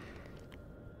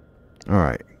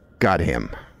 Alright, got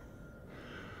him.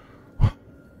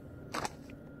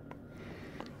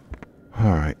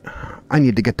 Alright, I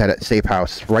need to get that at safe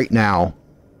house right now.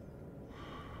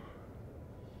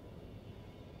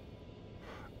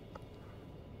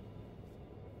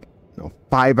 No,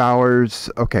 5 hours.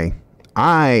 Okay,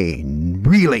 I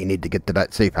really need to get to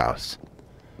that safe house.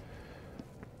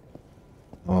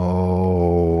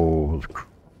 Oh,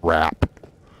 crap.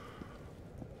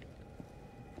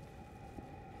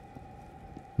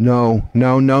 No,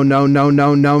 no, no, no, no,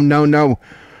 no, no, no, no.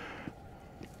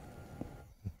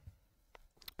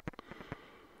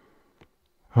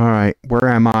 Alright, where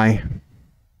am I?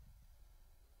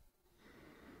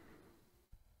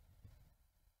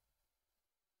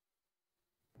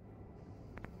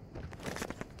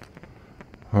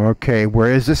 Okay,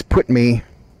 where does this put me?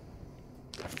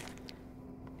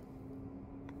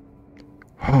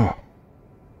 Oh.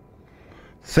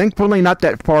 Thankfully not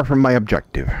that far from my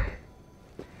objective.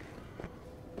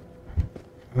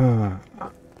 Alright.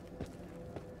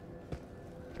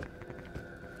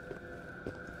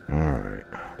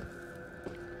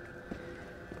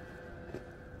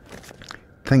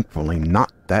 Thankfully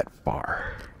not that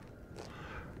far.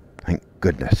 Thank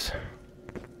goodness.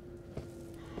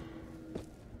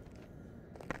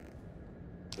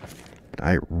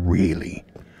 I really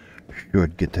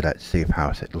should get to that safe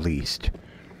house at least.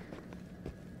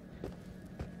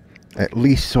 At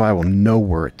least so I will know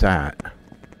where it's at.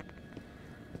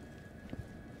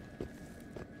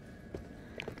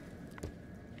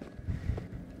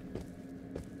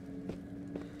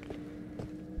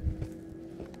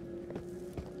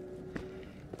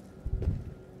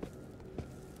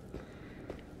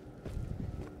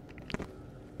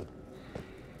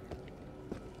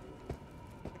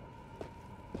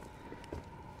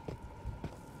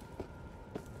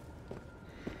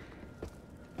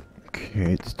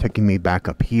 Okay, it's taking me back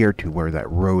up here to where that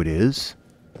road is.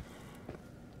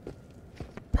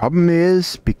 Problem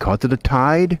is, because of the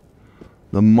tide,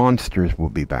 the monsters will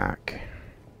be back.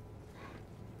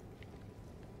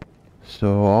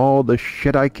 So all the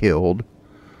shit I killed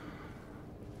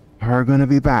are gonna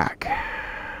be back.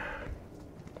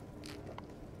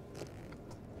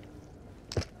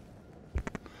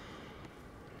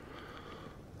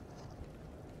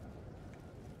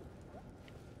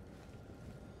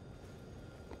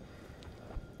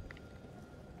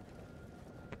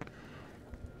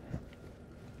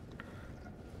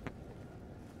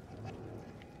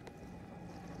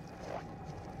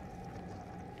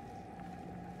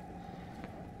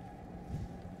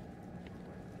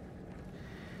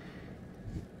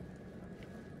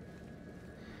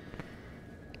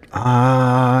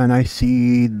 And I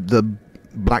see the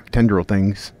black tendril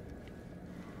things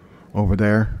over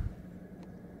there.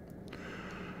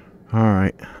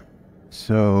 Alright.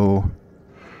 So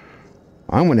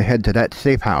I'm going to head to that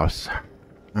safe house.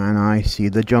 And I see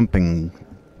the jumping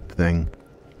thing.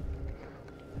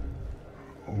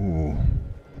 Ooh.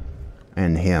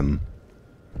 And him.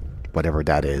 Whatever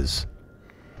that is.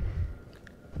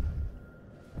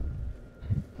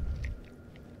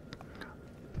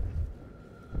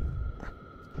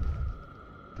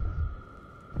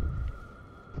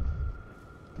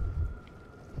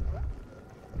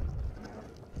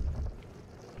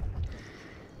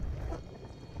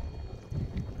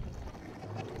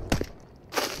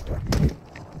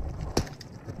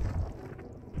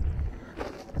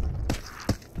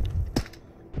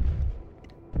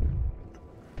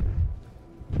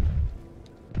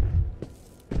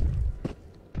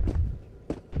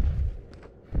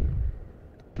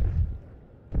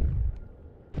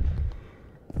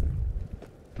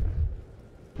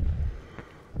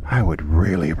 I would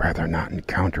really rather not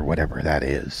encounter whatever that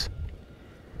is.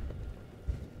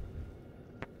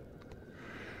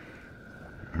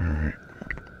 Alright.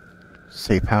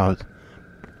 Safe house.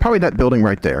 Probably that building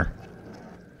right there.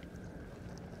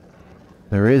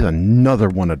 There is another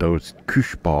one of those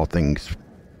koosh ball things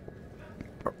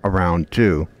around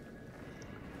too.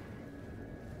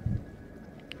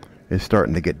 It's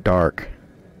starting to get dark.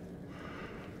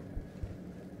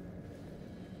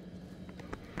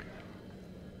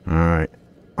 Alright.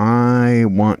 I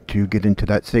want to get into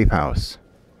that safe house.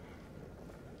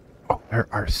 Oh, there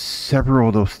are several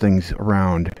of those things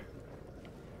around.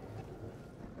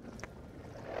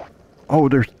 Oh,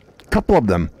 there's a couple of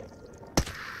them.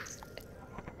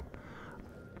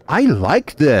 I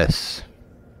like this.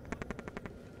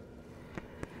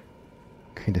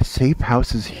 Okay, the safe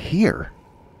house is here.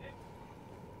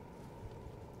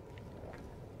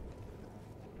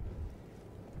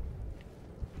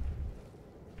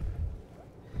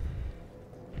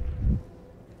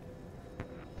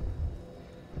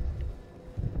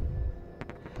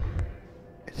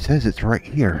 says it's right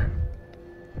here.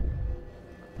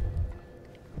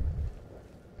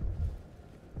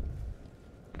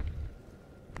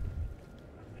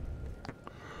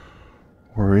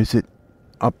 Or is it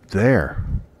up there?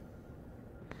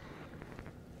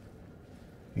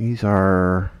 These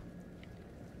are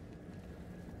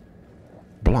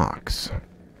blocks.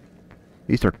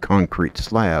 These are concrete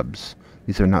slabs.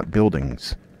 These are not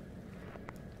buildings.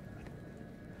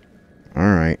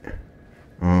 Alright.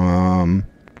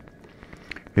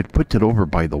 It puts it over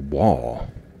by the wall.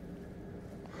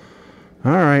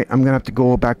 Alright, I'm gonna have to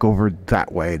go back over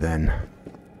that way then.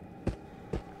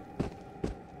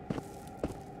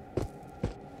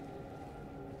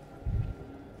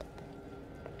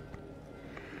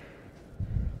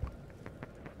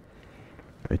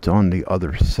 It's on the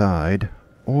other side.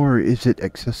 Or is it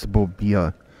accessible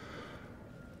via...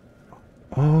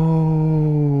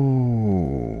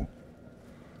 Oh...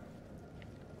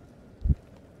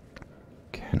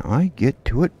 Can I get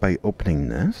to it by opening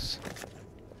this?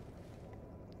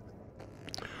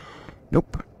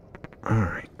 Nope.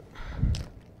 Alright.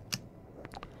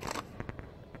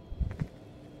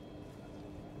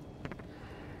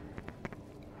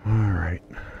 Alright.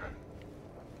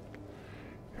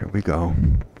 Here we go.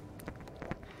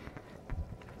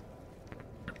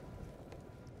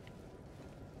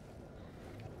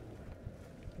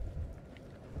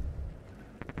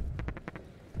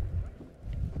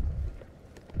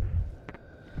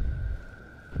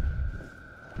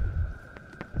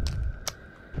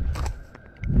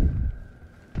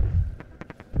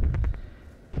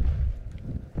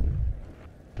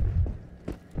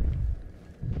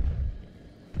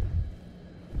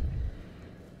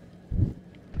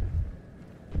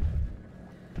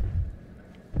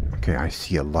 Okay, I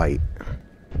see a light.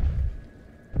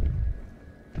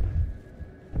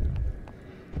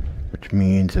 Which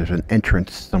means there's an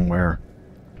entrance somewhere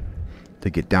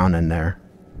to get down in there.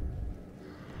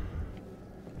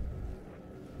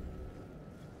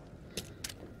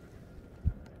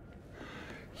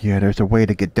 Yeah, there's a way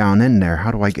to get down in there.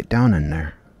 How do I get down in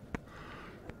there?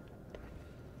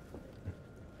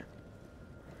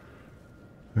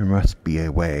 There must be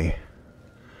a way.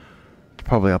 It's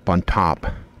probably up on top.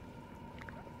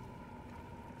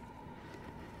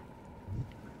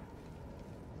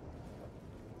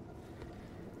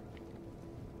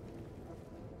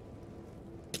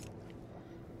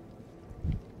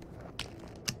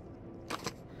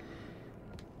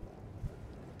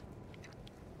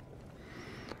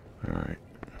 Alright.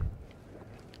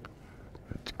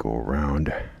 Let's go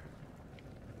around.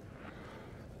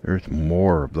 There's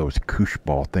more of those koosh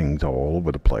ball things all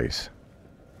over the place.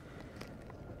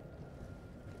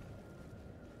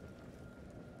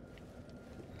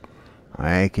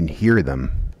 I can hear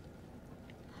them.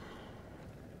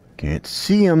 Can't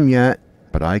see them yet,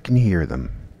 but I can hear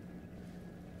them.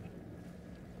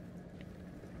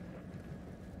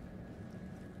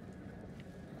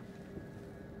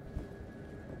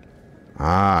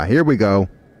 Ah, here we go.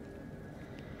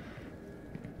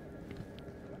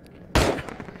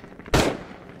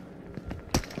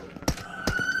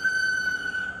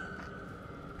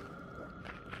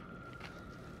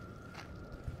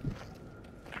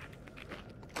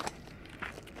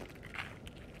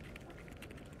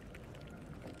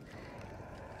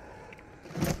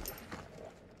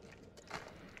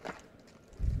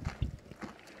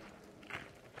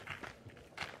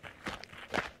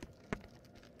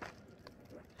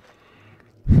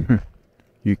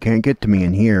 You can't get to me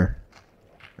in here.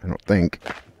 I don't think.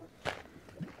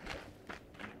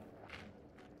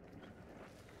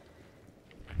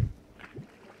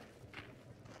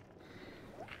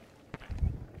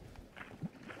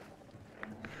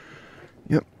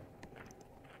 Yep.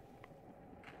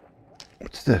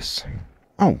 What's this?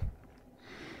 Oh.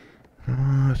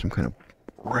 Some kind of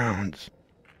rounds.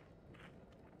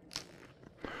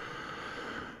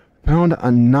 Found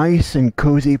a nice and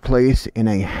cozy place in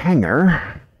a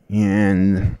hangar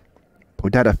in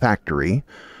Podetta Factory.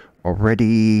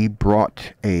 Already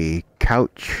brought a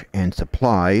couch and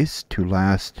supplies to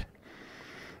last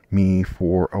me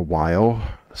for a while.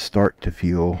 Starting to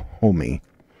feel homey.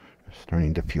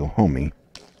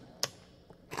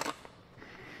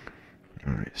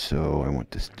 Alright, so I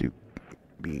want this to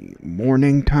be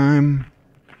morning time.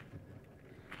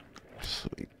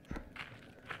 Sleep.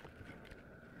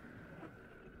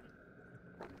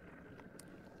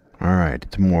 Alright,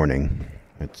 it's morning.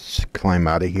 Let's climb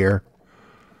out of here.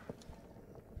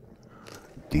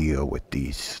 Deal with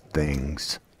these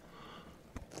things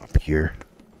up here.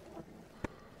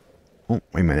 Oh,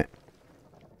 wait a minute.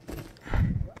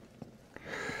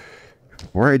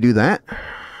 Before I do that,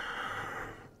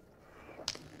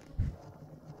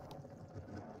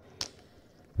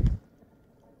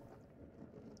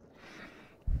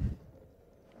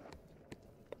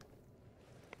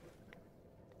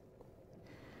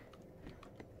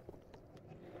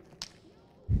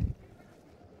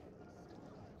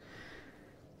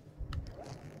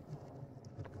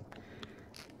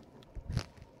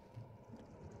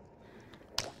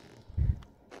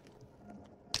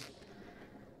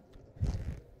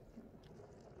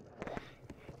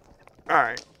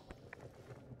 Alright.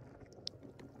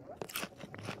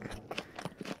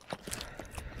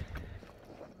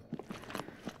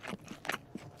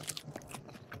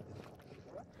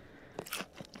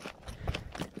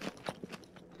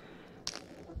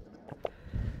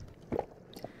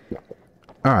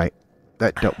 Alright.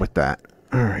 That dealt with that.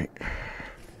 Alright.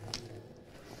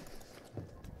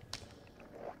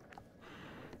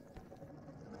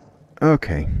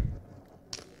 Okay.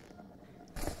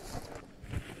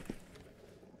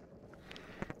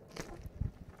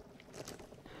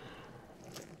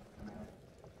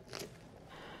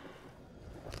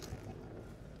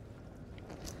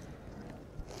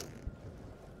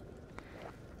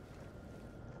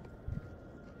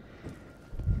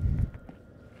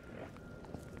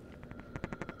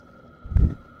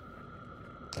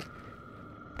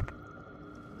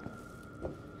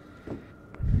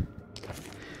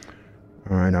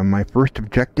 Alright, my first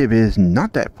objective is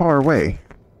not that far away.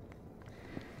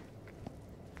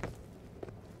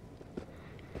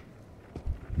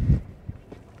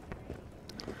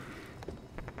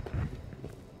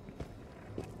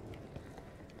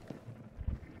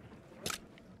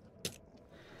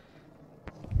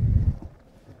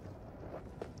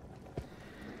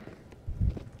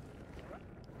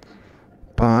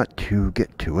 But to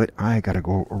get to it, I gotta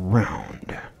go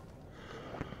around.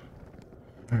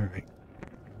 Alright.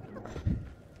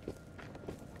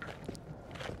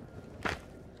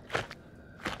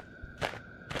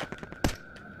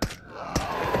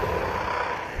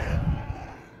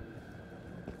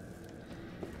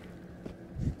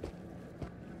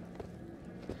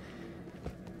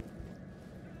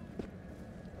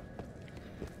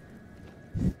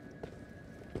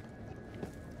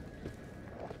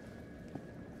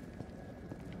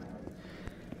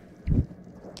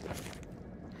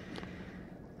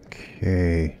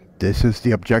 Okay, this is the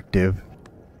objective.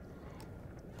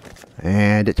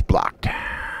 And it's blocked.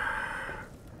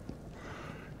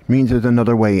 Means there's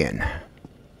another way in.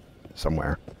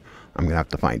 Somewhere. I'm gonna have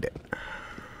to find it.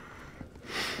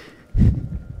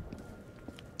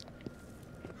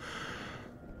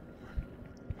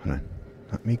 Hold on.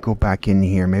 Let me go back in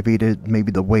here. Maybe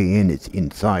the way in is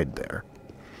inside there.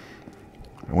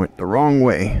 I went the wrong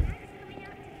way.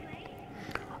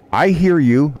 I hear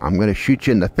you. I'm gonna shoot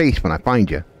you in the face when I find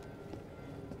you.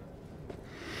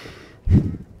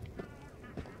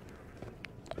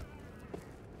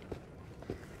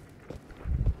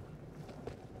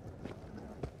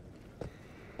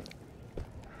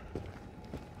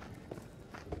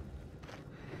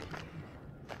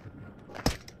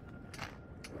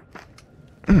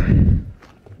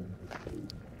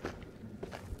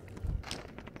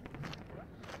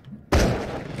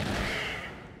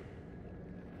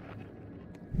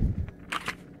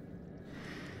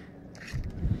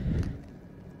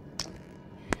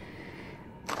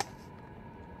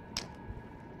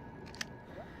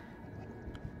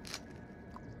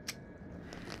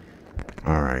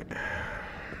 All right.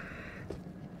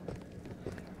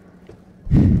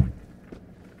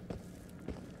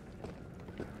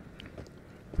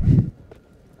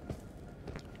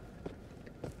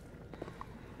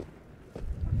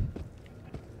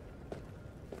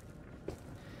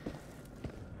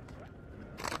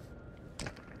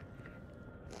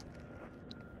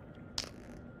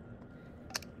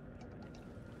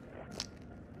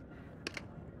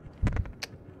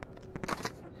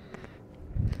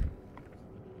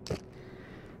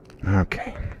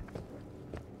 Okay.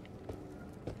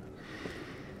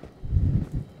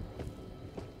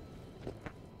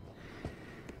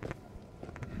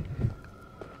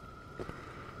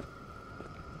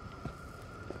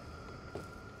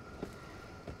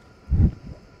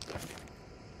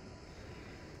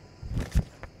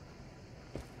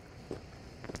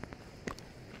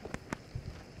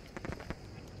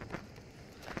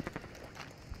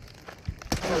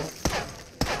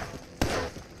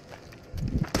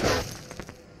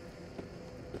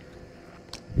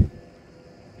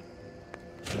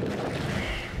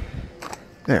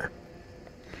 There.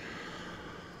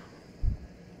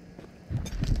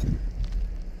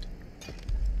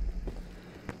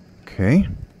 Okay.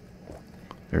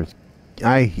 There's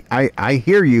I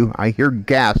hear you. I hear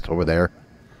gas over there.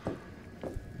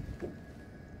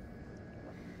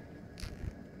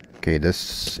 Okay,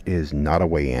 this is not a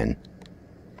way in.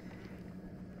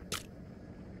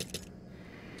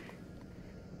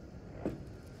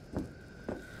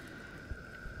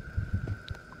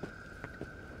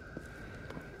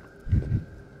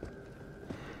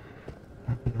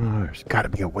 Oh, there's got to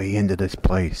be a way into this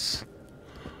place.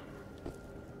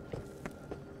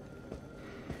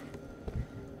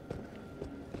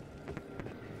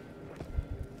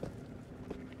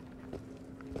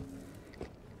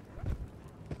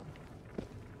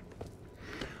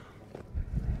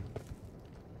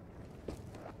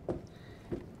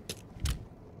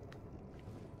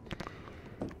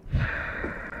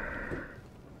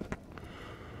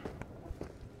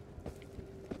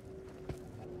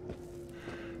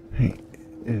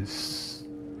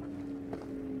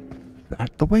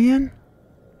 that the way in?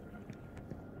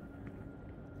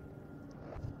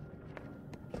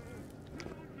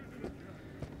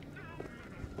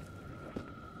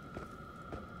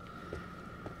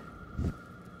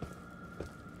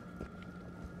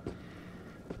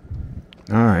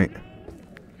 Alright.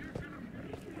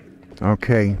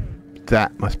 Okay.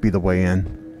 That must be the way in.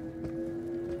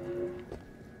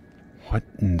 What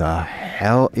in the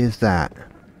hell is that?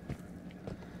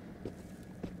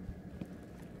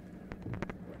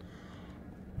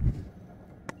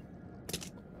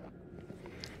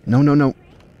 No, no, no.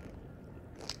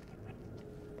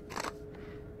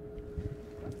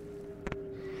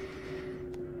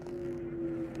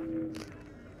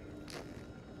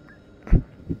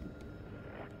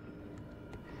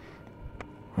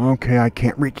 Okay, I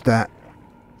can't reach that.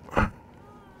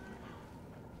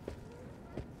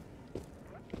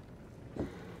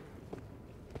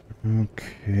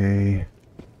 Okay.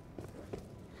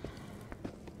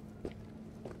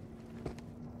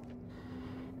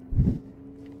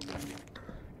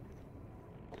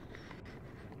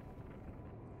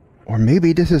 Or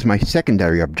maybe this is my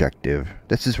secondary objective.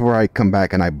 This is where I come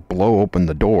back and I blow open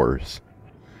the doors.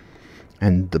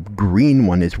 And the green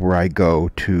one is where I go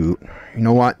to... You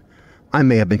know what? I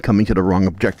may have been coming to the wrong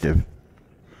objective.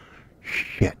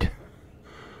 Shit.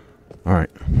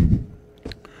 Alright.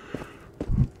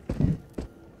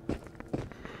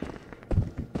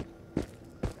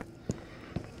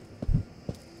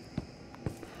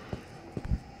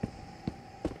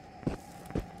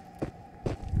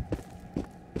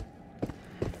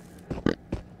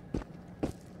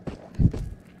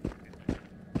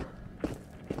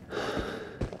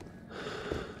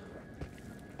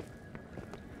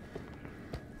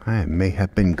 I may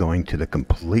have been going to the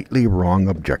completely wrong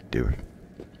objective.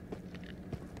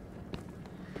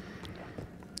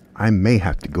 I may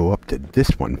have to go up to this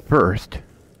one first.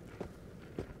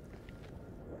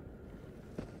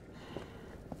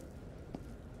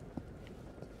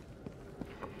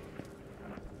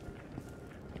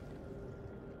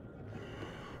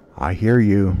 I hear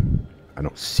you. I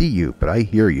don't see you, but I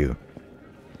hear you.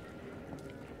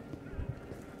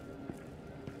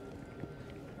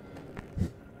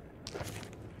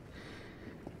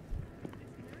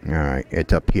 Alright,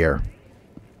 it's up here.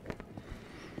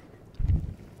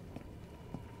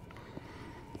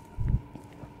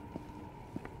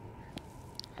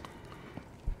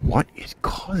 What is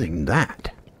causing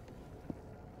that?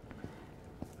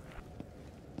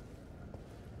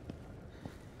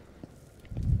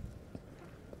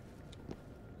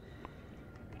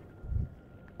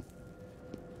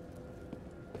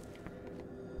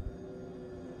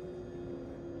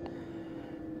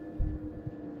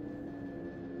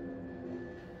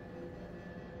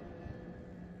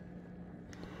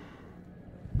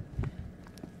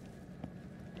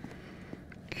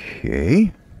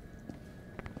 Okay.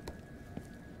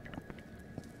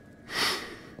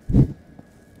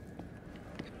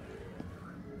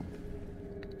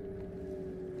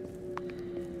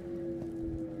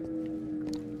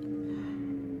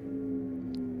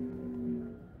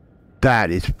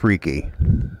 That is freaky.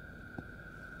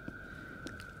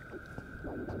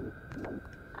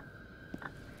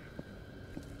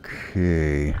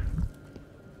 Okay.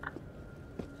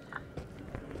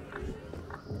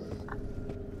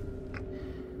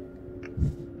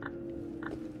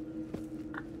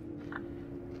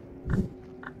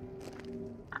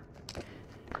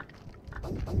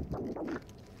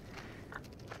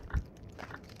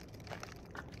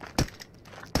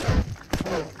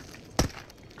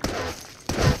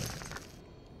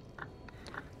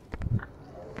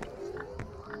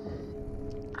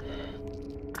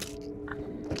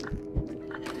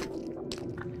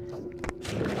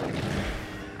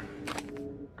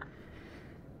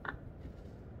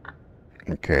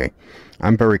 Okay,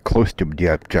 I'm very close to the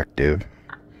objective.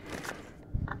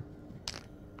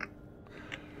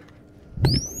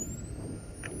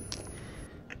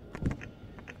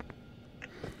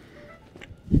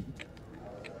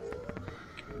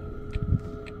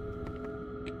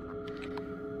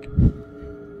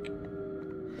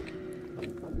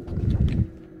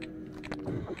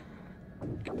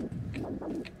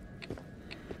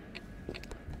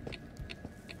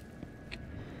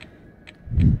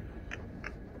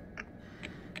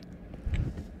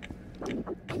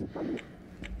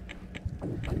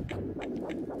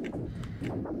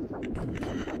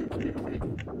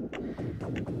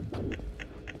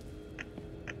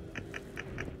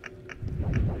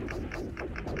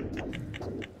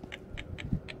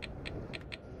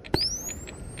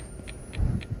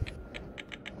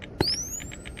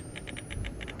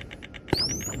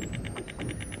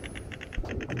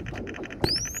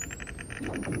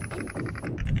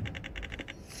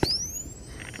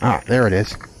 Ah, there it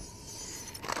is.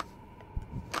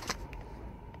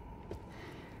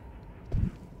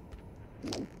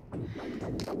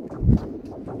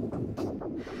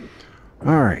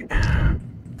 All right.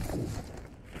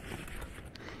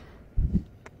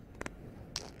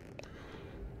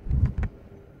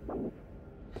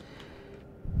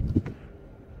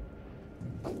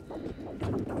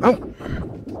 Oh.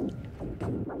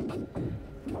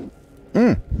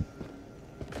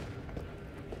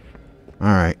 All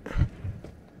right.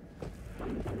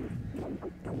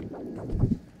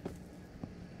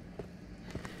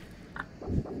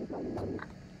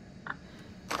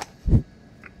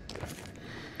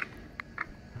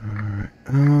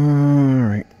 All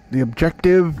right. The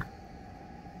objective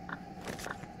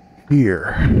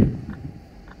here.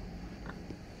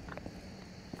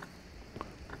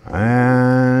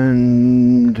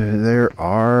 And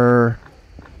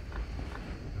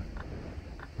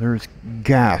there's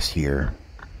gas here.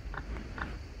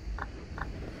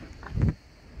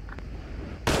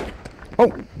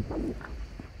 Oh.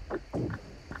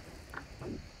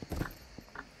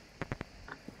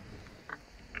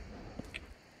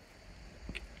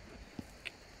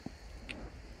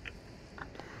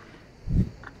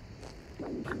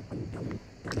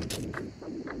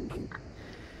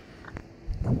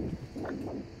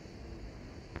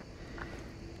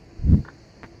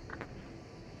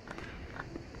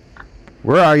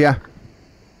 Where are ya?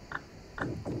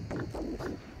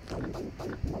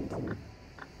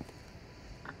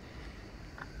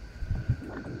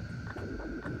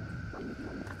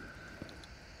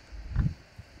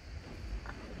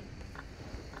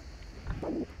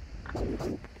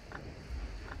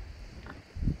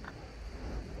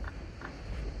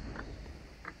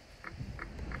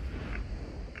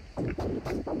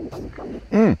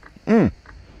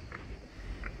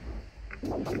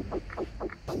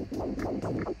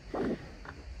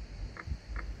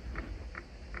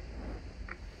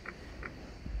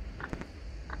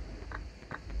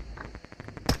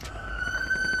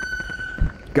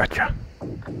 Gotcha.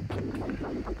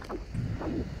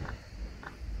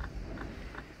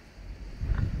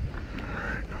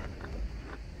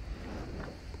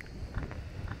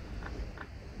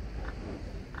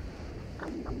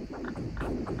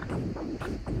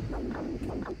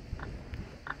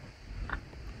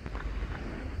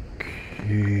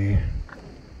 Okay.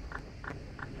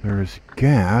 There's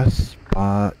gas,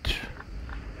 but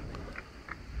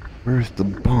where's the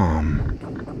bomb?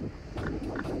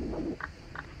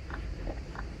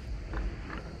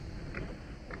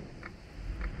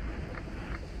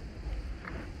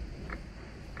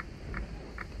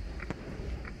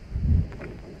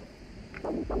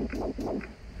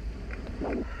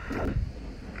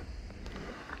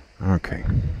 Okay,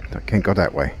 I can't go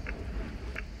that way.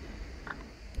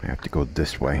 I have to go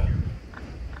this way.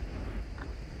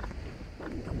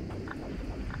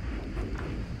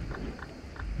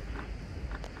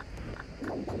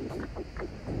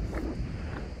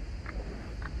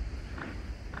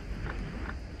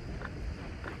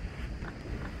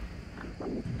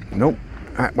 Nope,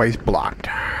 that way's blocked.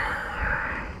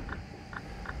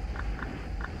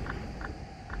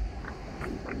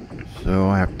 So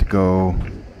I have to go.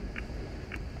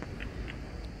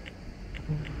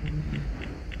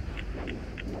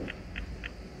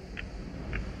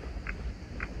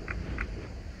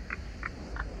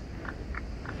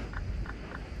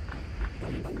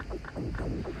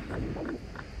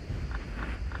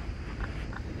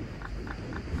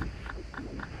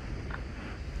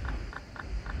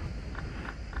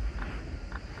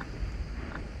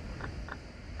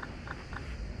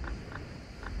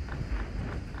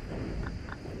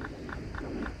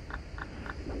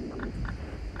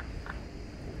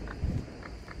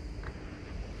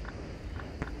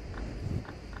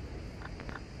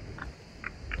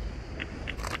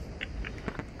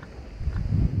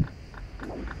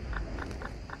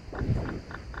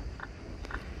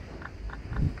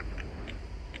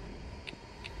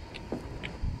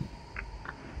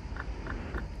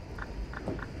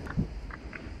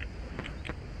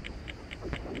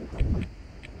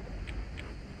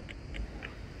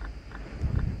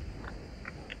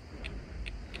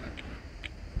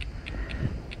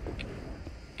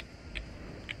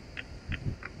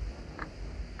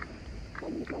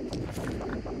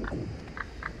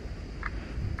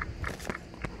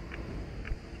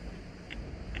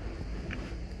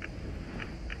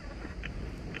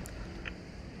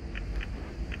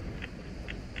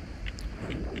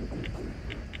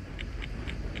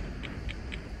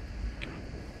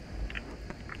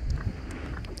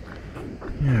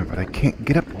 Yeah, but I can't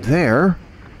get up there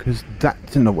because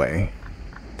that's in the way.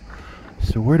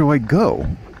 So where do I go?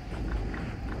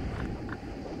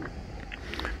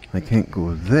 I can't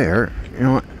go there. You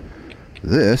know what?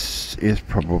 This is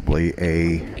probably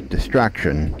a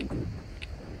distraction.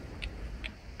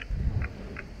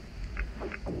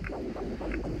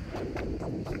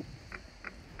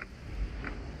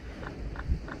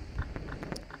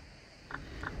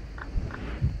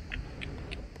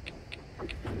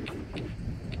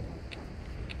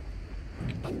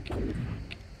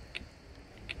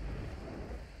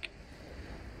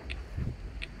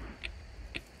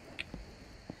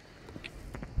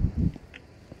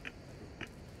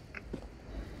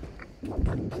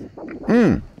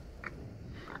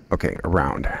 Okay,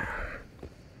 around.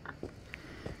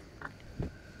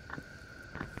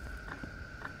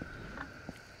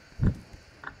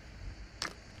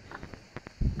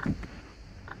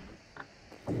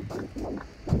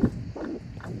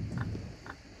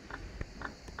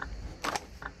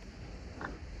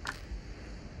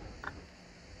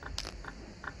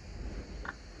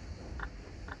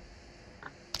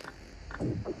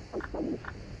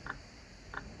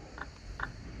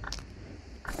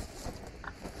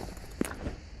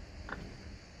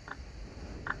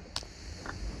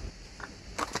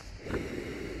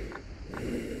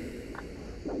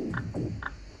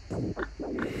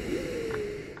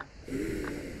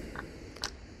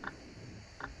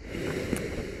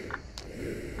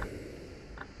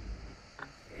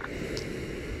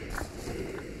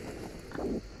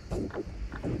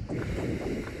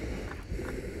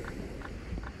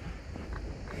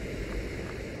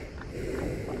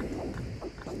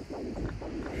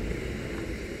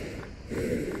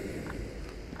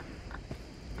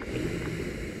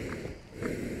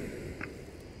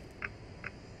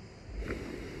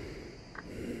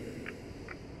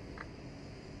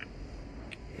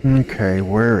 Okay,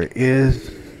 where is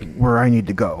where I need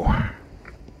to go?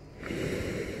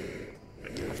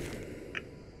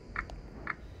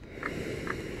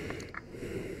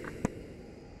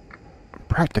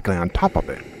 Practically on top of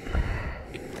it.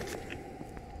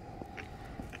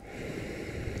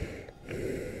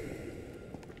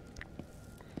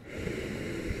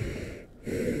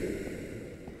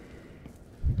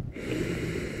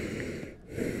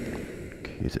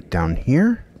 Okay, is it down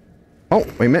here? Oh,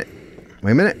 wait a minute.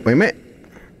 Wait a minute. Wait a minute.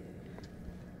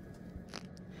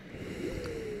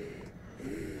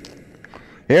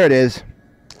 Here it is.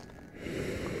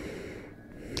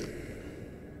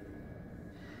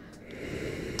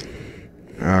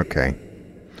 Okay.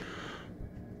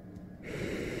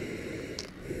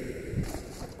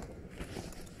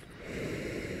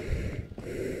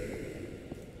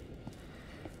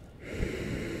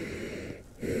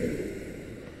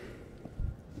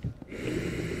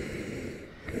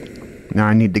 Now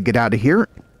I need to get out of here,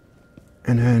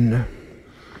 and then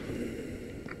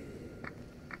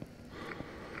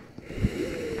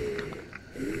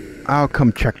I'll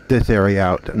come check this area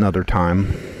out another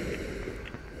time.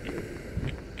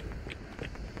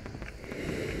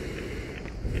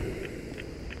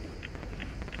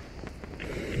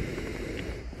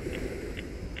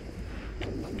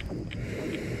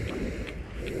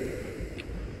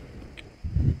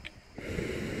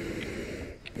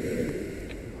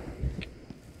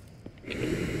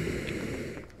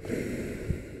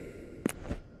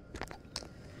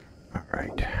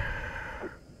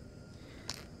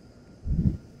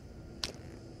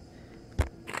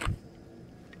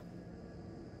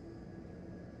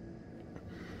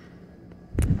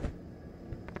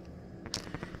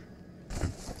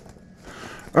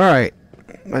 Alright,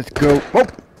 let's go. Oh!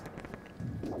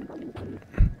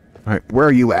 Alright, where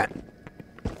are you at?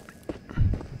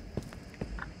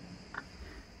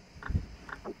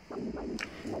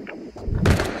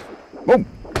 Oh!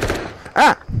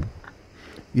 Ah!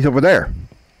 He's over there.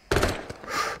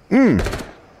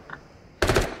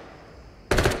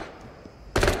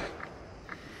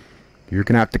 You're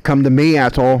gonna have to come to me,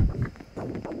 asshole.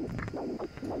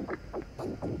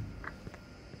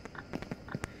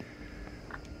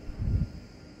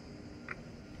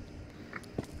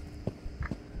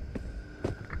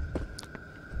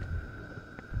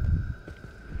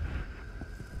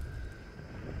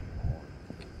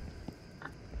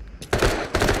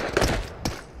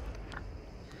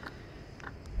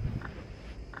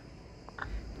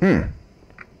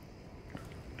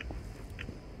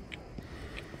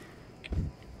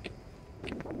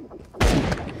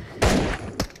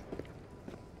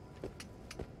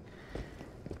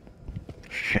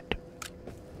 Shit.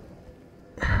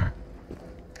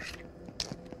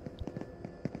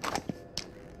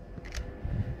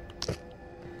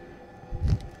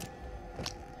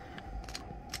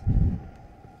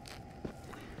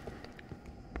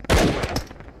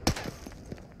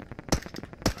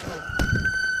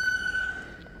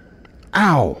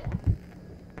 Ow!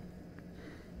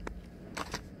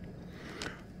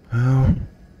 Well...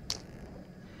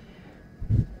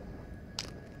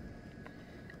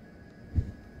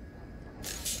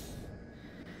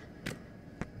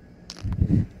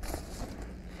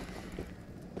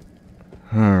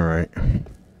 Alright.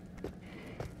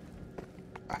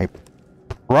 I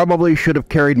probably should have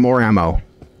carried more ammo.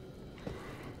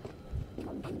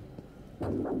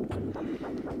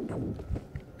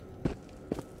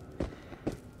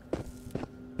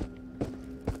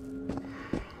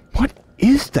 What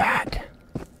is that?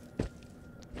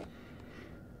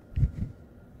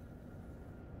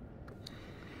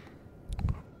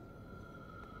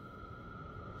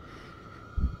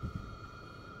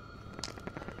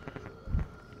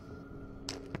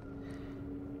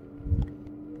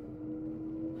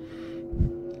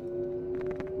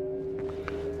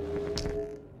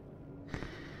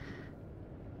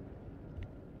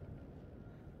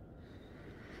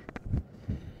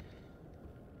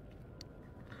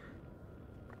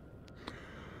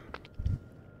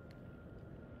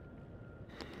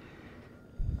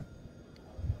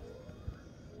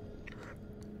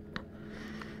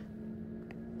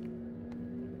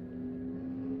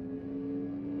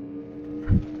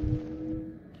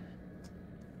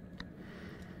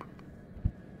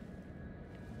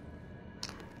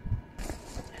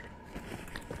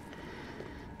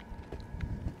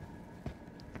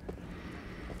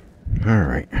 All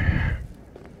right.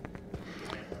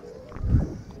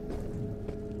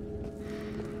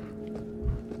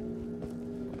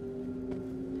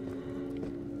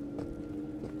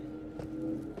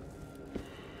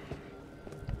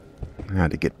 Now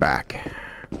to get back.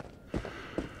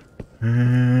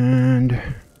 And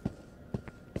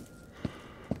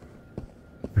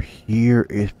here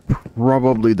is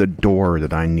probably the door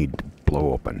that I need to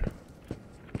blow open.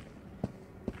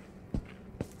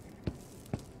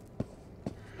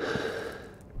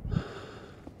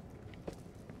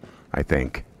 I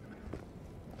think.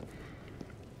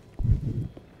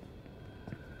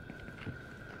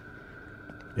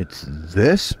 It's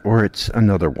this or it's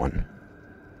another one.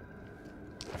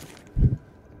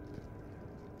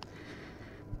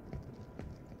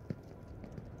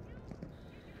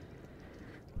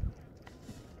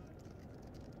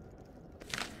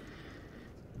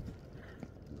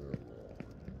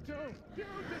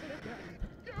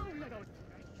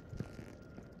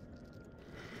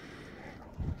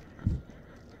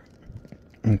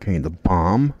 Okay, the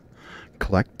bomb.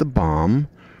 Collect the bomb.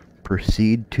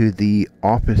 Proceed to the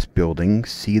office building.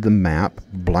 See the map.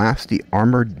 Blast the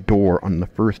armored door on the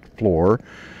first floor.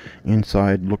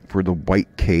 Inside, look for the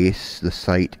white case. The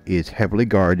site is heavily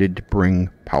guarded. Bring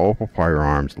powerful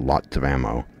firearms. Lots of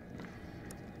ammo.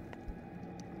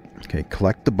 Okay,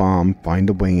 collect the bomb. Find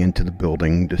the way into the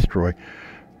building. Destroy.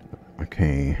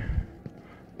 Okay.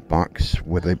 Box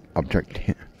with a object.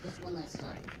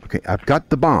 Okay, I've got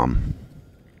the bomb.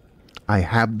 I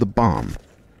have the bomb.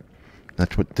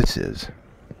 That's what this is.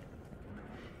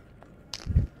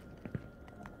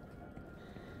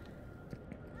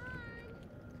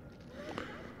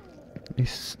 At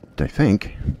least, I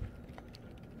think.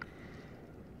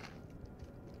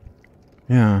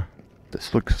 Yeah.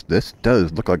 This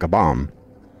does look like a bomb.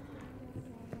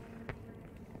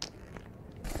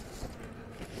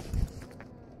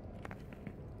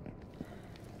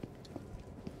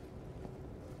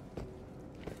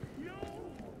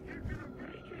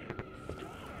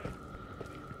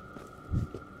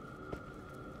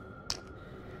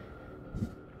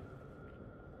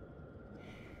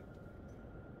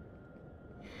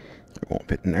 It won't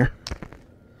fit in there.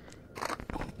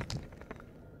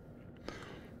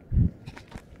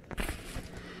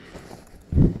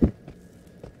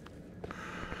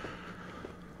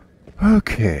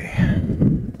 Okay.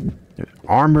 There's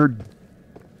armored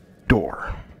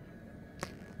door.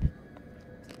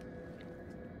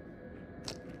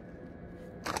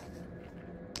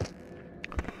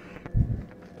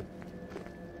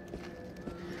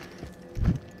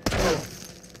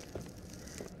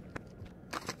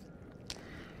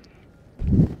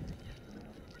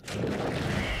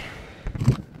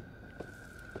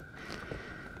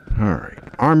 Alright,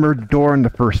 armored door on the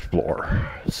first floor.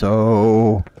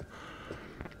 So,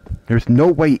 there's no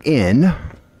way in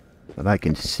that I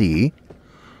can see.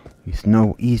 There's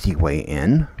no easy way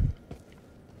in.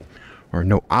 Or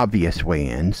no obvious way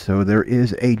in. So there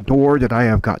is a door that I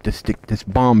have got to stick this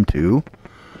bomb to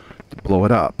blow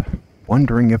it up.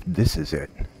 Wondering if this is it.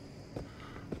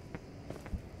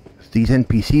 These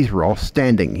NPCs were all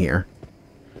standing here.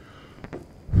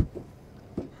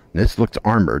 This looks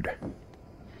armored.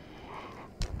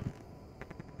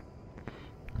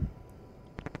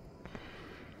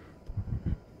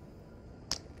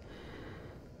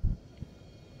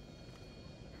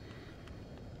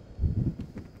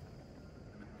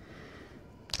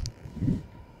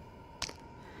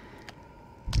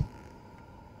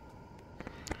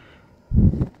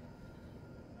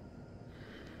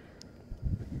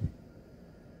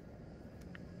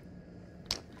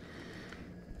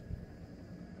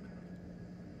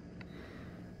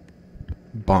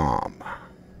 Bomb.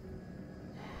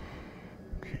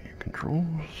 Okay,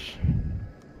 controls.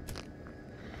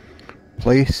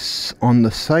 Place on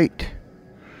the site.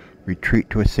 Retreat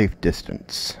to a safe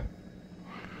distance.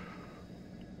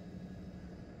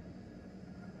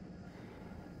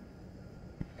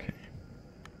 Okay.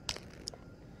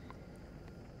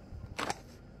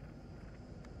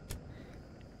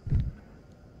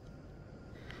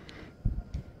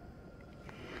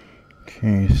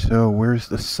 Okay, so where's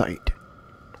the site?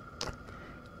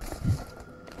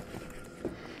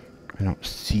 I don't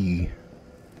see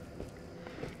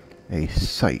a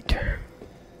site.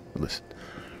 Listen.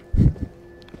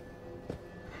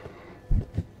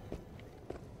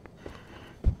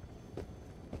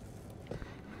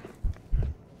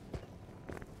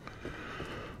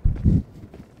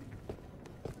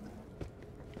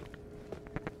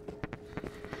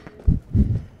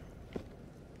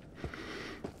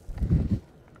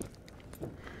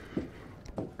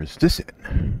 Is this it?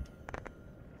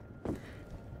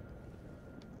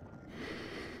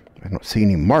 I don't see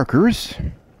any markers.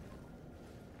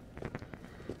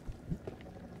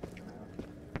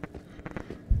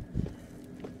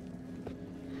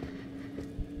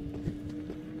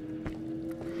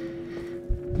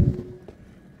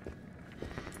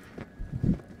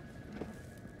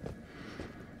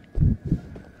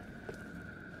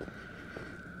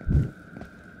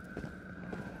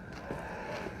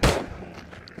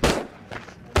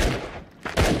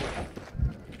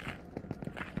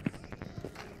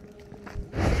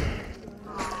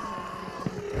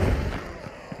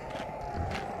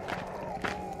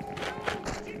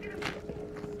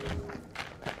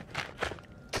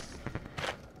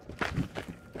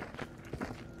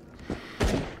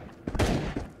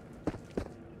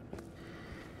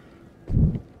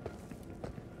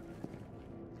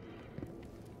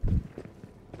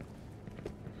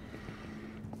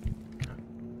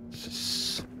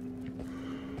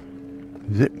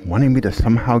 Is it wanting me to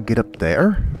somehow get up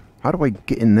there? How do I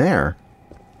get in there?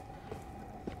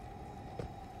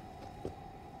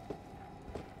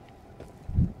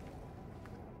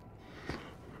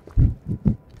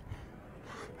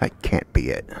 That can't be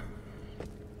it.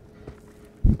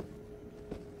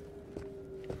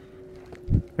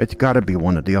 It's got to be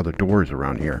one of the other doors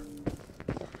around here.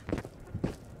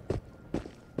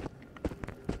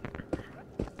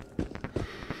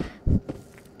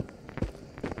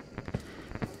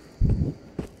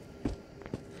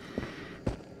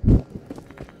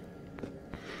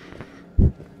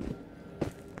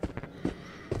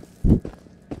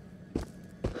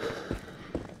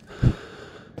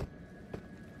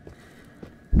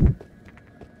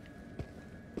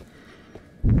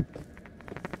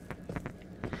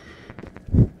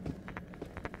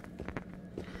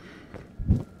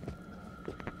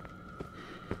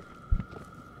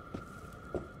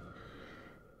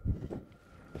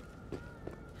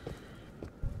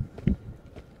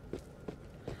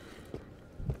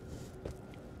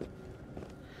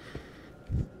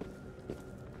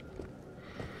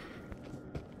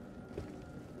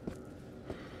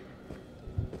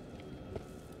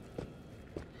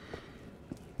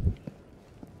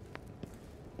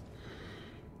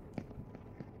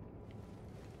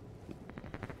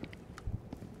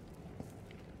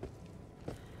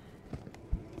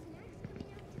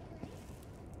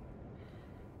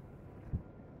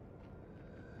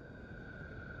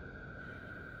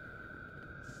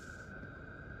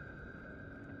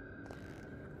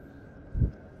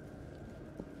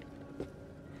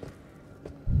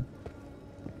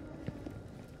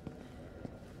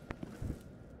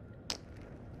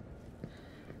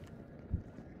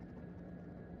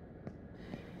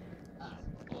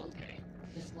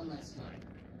 One last time.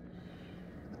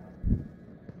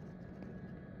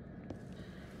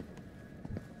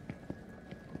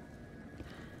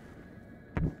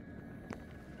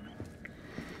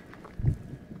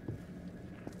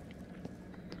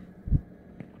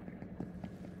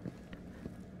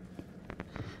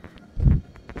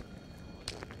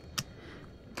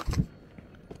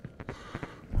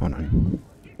 Hold on.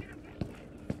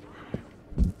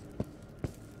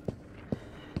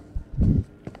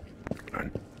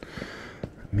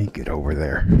 Let me get over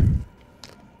there.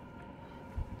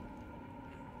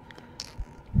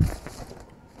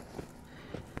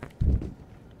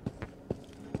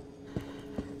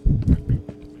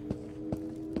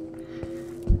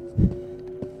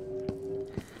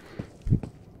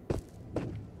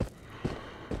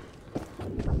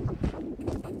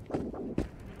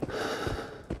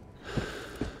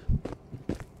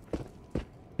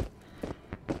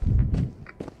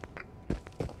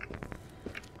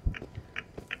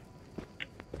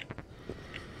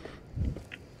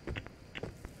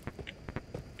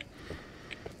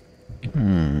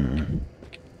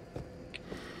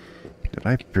 Did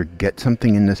I forget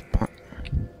something in this pot?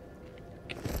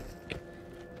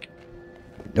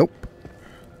 Nope.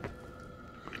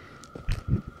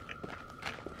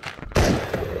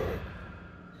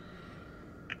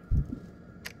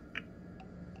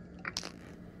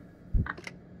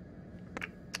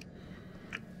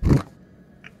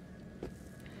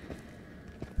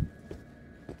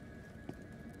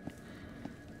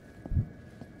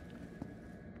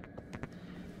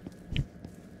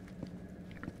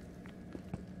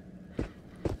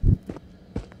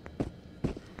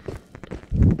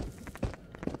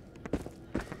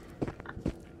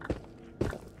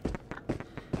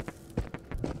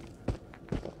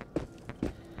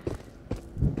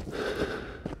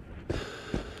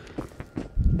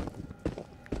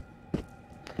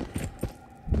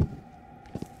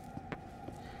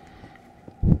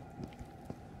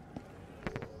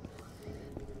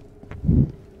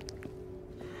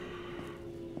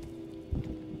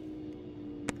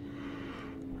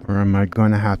 Or am I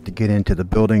going to have to get into the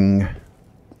building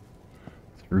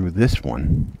through this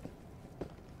one?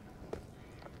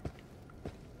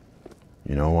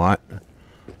 You know what?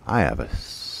 I have a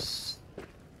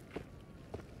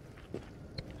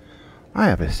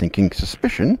sinking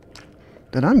suspicion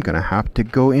that I'm going to have to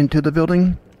go into the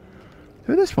building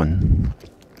through this one.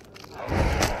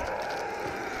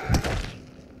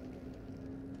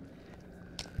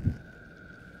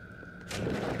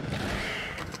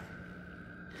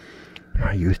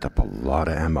 I used up a lot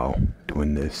of ammo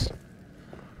doing this.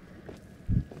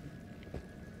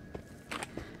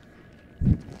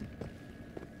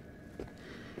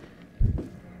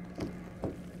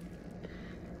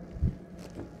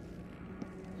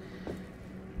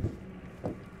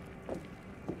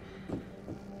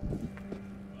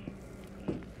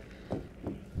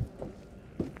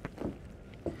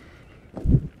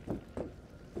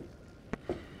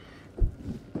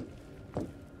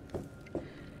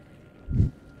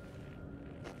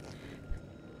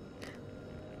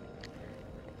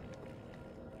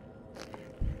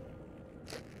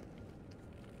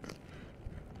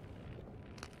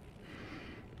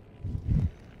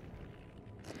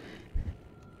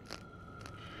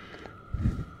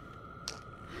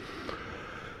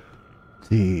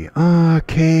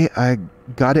 Okay, I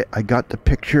got it. I got the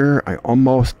picture. I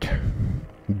almost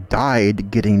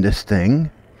died getting this thing.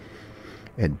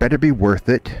 It better be worth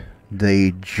it.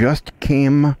 They just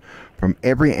came from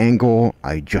every angle.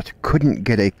 I just couldn't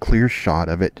get a clear shot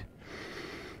of it.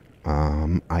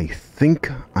 I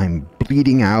think I'm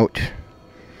bleeding out.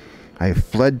 I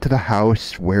fled to the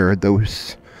house where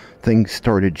those things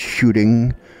started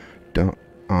shooting.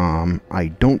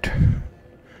 I don't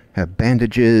have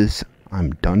bandages.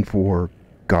 I'm done for.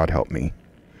 God help me.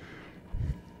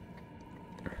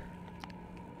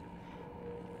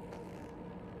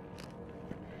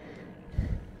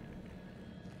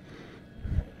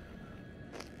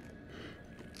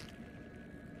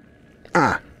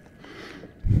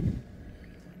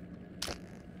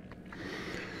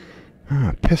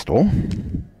 Pistol.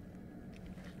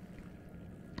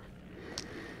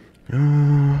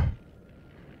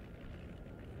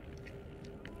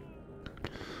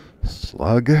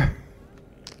 Slug.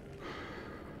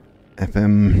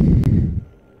 FM.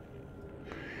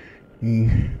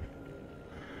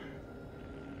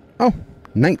 Oh,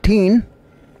 19.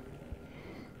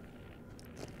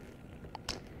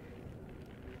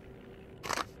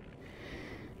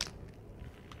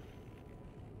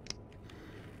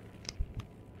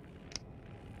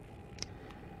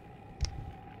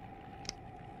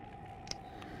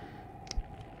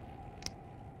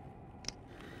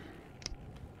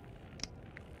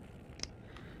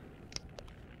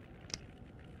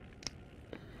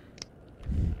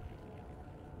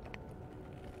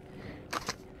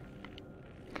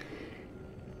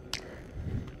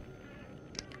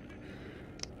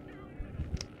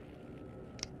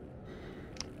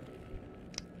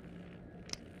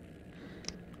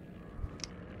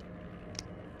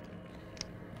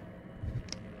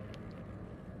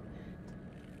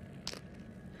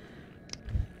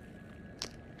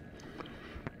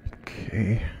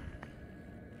 Okay.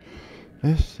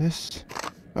 This.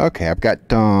 Okay, I've got,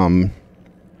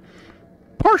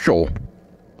 partial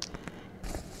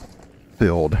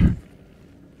filled.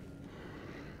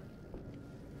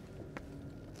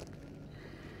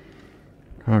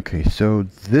 Okay, so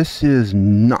this is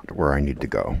not where I need to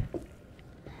go.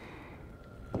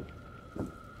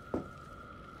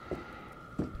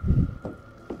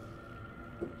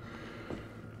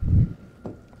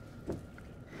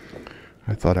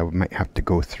 I thought I might have to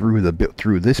go through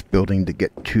through this building to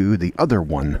get to the other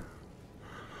one.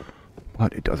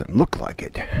 But it doesn't look like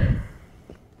it.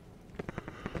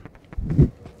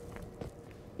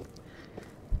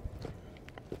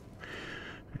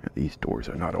 These doors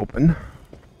are not open.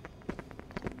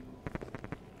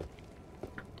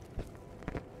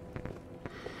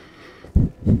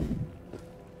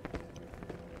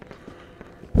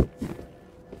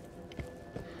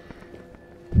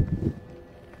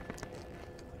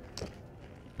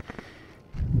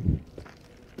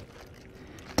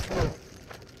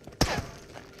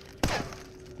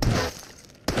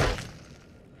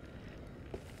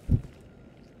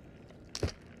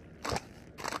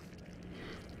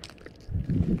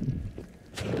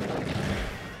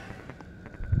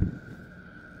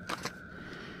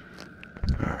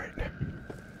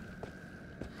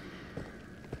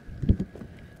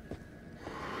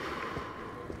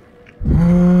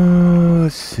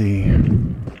 Let's see.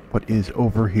 What is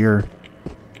over here?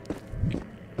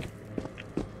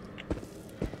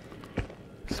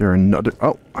 Is there another?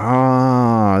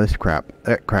 Oh, this crap.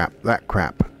 That crap. That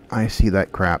crap. I see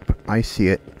that crap. I see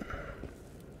it.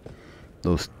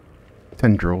 Those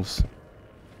tendrils.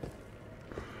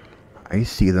 I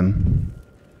see them.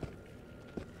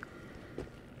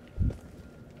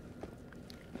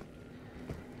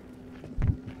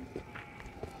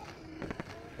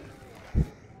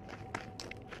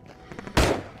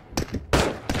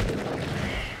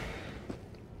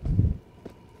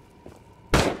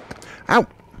 Ow!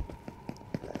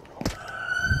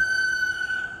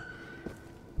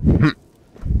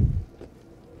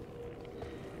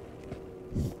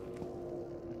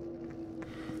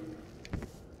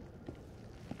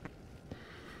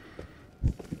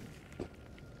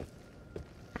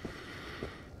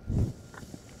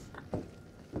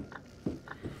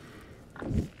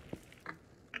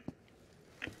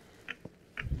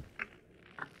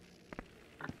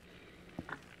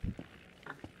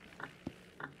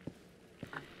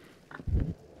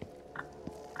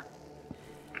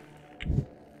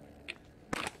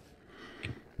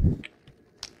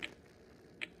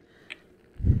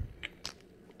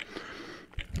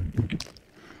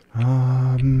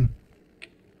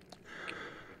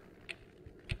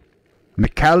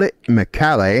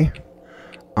 McCallie,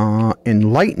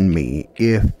 enlighten me.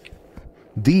 If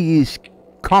these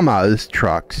Kamaz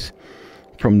trucks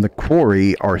from the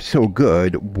quarry are so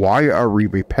good, why are we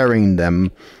repairing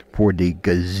them for the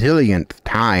gazillionth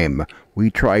time? We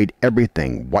tried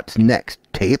everything. What's next?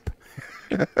 Tape?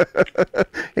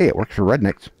 Hey, it works for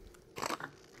rednecks.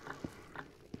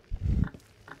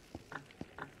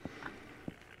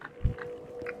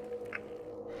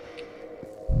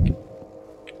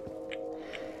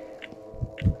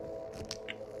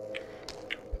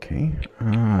 Okay,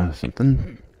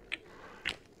 something.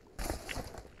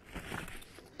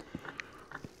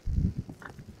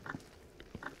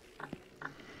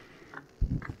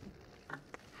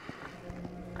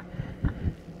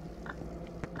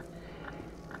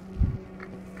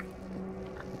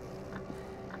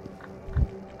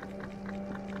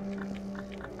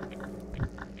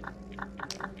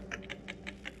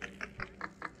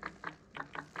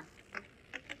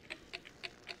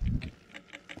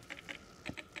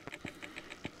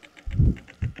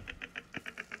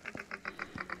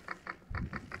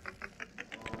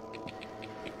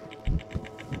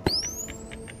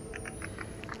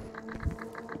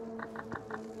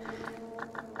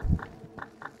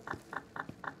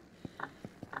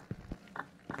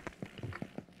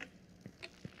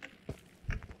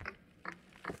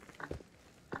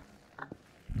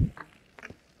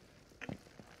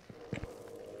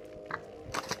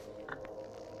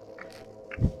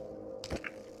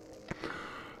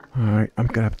 Alright, I'm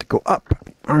gonna have to go up,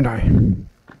 aren't I?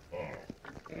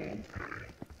 Okay.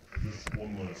 Just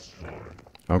one last time.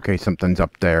 Okay, something's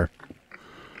up there.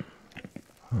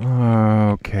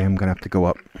 Okay, I'm gonna have to go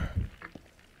up.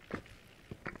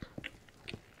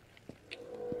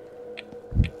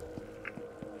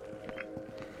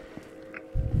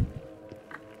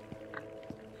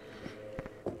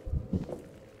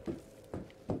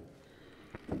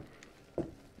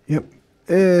 Yep.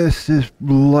 This is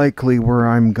likely where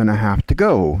I'm gonna have to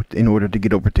go in order to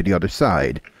get over to the other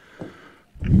side.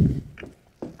 No!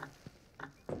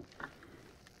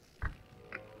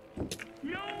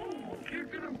 You're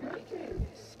gonna break it!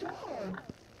 Stop!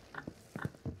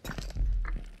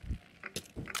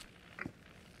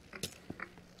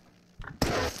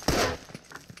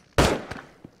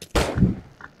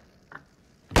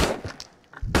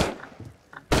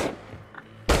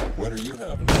 When are you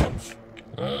having lunch?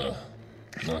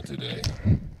 Not today.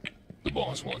 The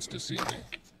boss wants to see me.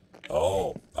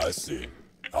 Oh, I see.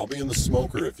 I'll be in the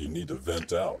smoker if you need to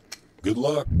vent out. Good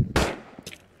luck.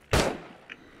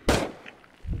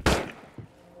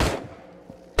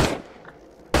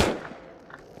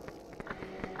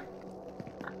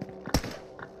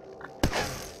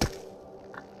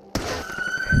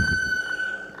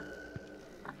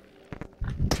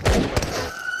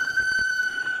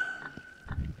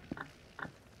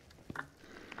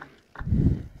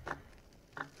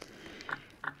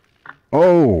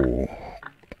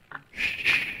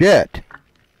 Shit.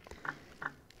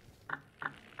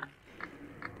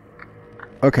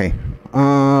 Okay.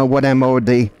 What ammo are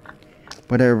they?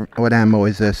 What ammo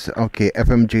is this? Okay,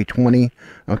 FMJ 20.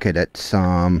 Okay, that's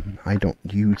I don't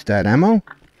use that ammo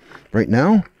right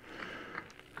now.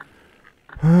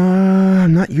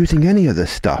 I'm not using any of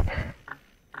this stuff.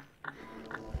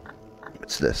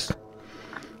 What's this?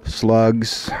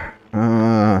 Slugs.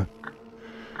 7.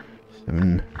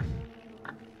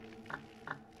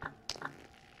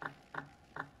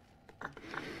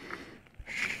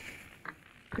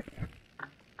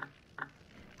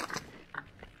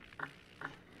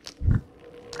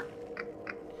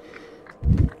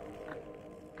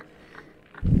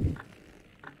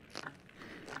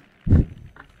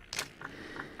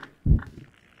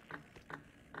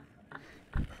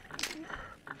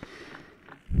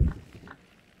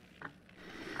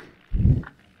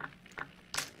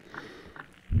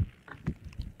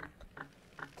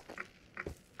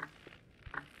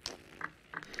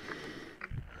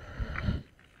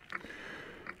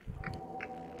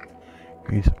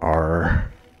 These are...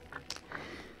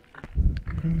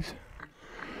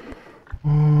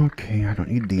 Okay, I don't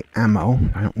need the ammo.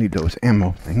 I don't need those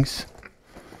ammo things.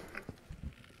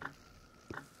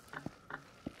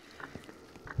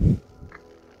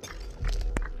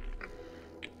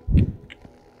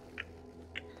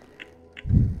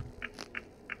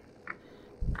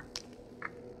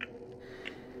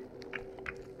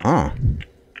 Ah.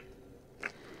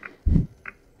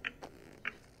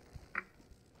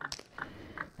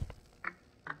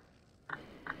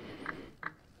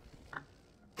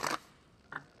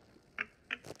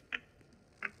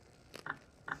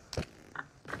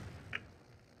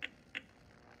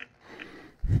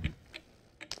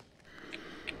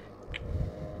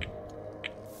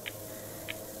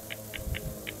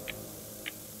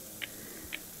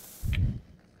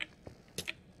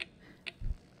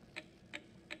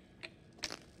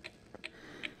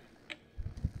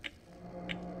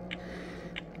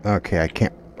 Okay,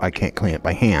 I can't clean it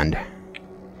by hand.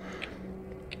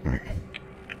 All right.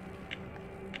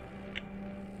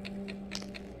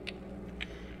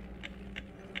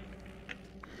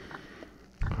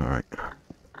 All right.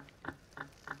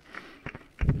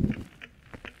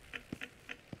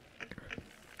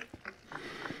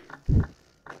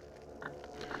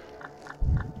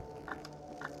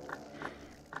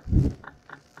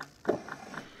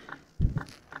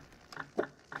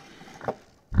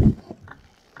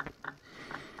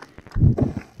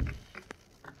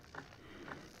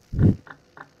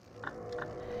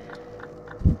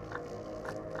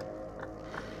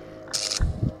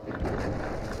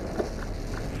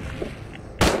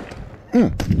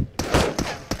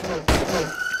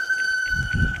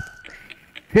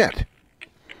 Shit!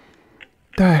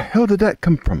 The hell did that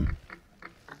come from?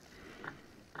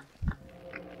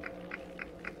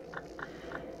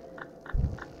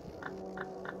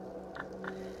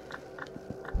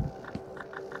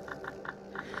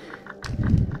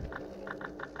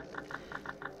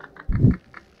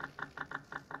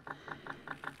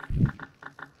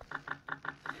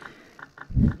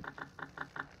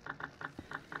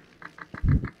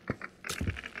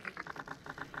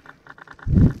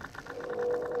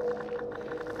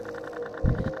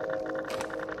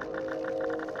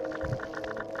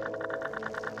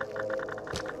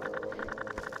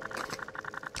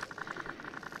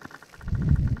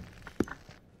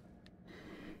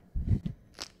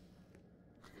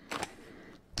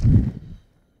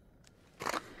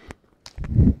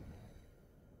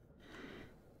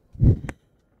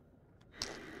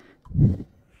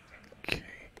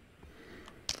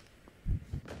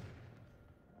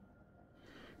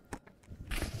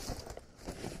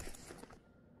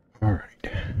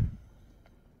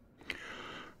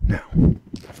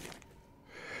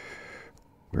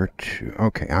 Where to?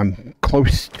 Okay, I'm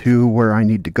close to where I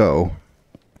need to go.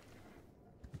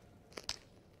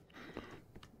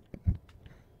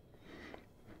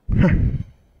 Huh.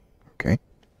 Okay.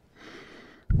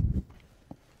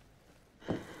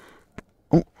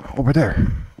 Oh, over there.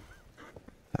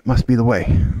 That must be the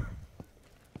way.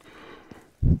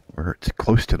 Or it's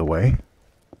close to the way.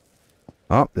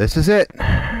 Oh, this is it.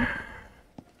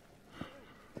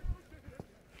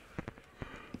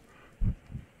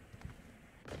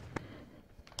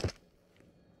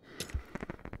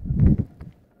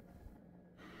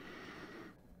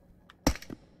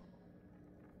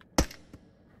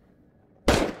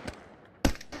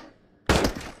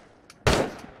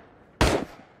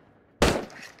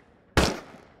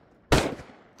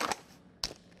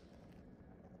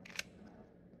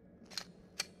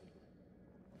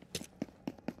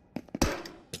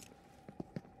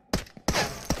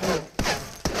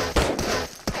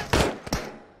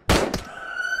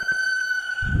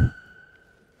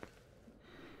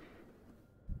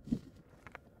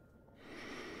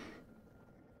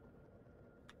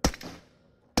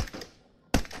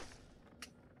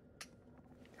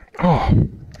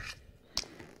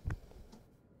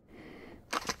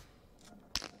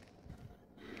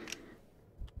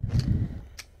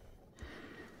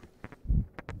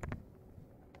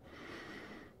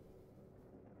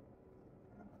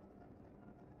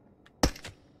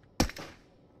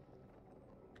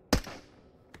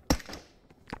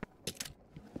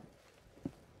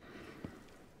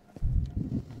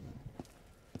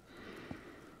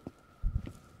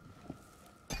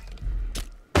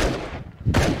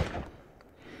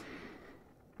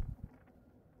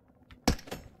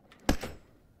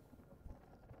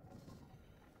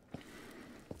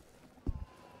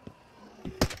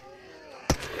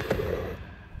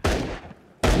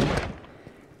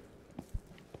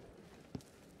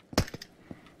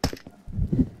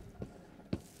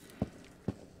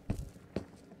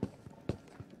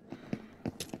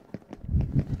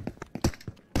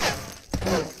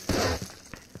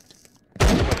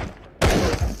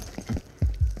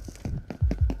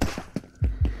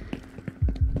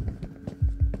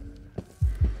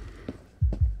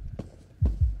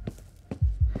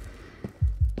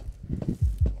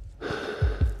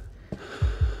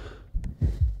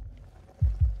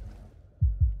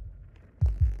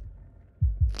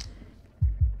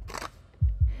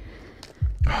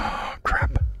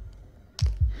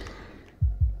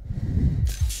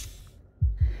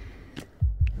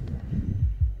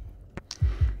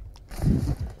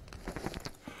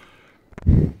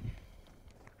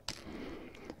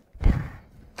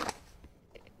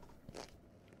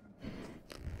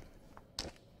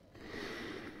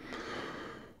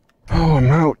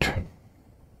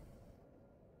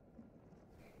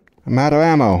 I'm out of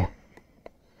ammo.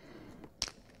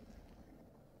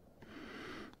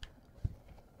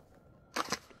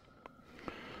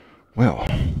 Well.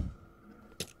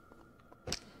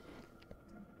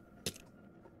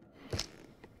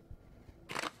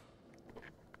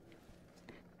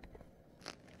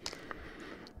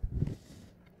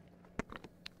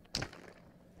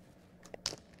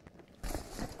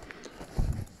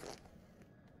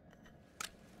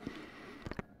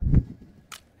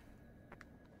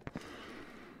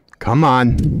 Come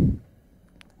on.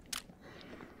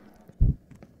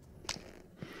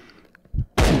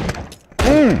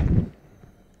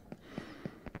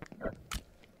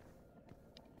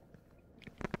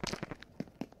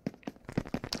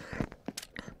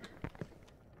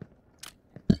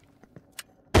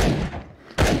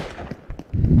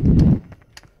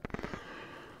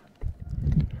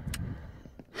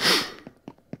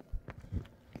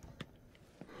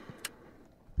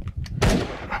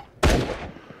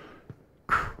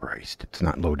 Christ, it's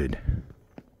not loaded.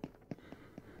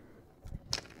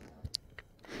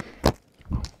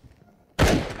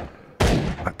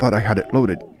 I thought I had it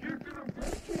loaded.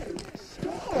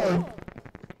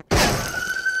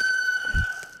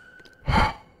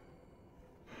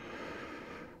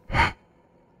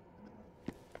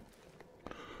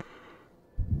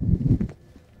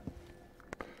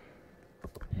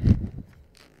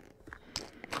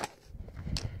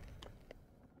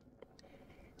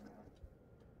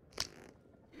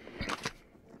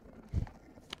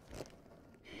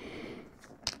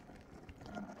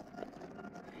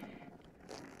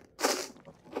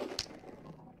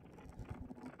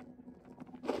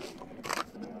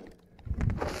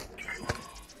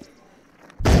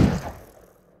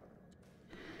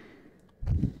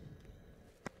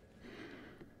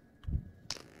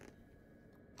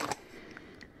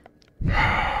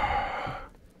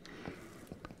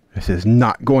 This is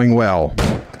not going well.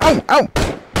 Ow! Ow!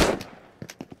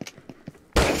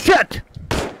 Shit!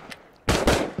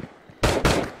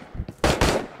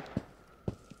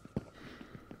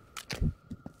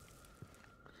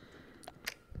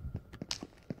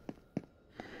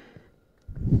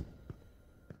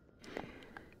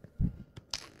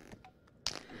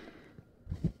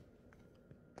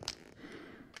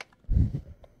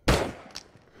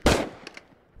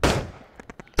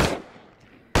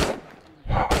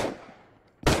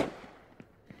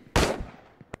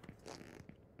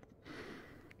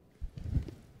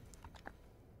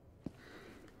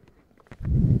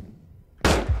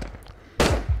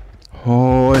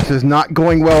 Oh, this is not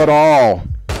going well at all.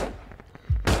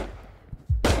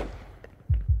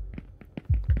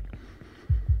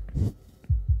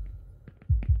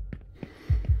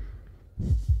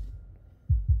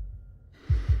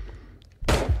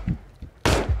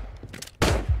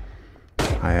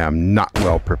 I am not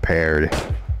well prepared.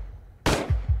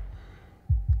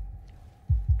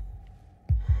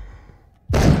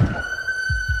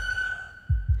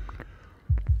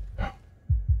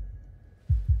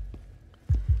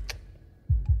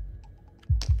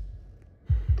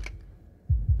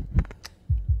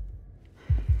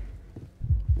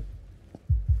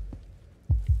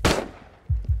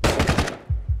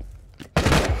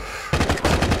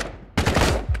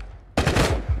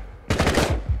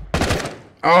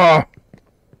 Oh!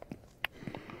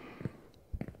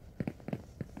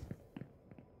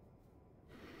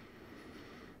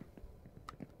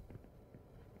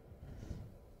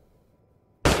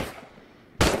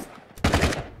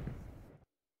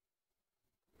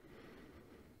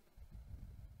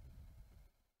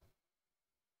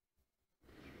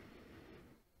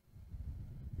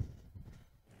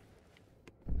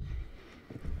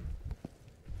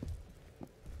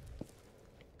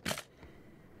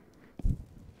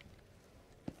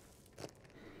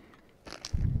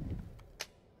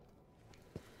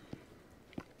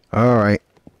 All right.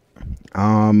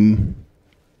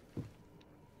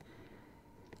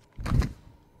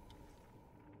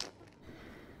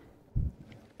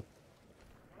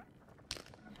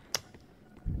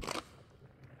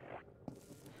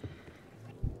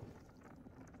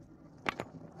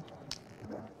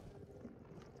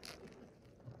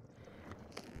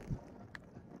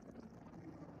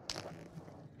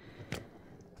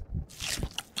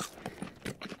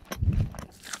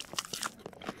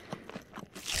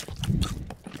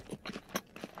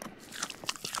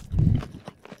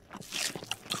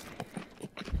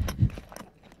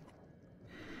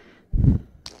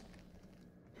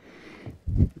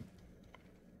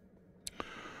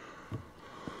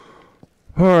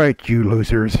 All right, you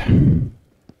losers.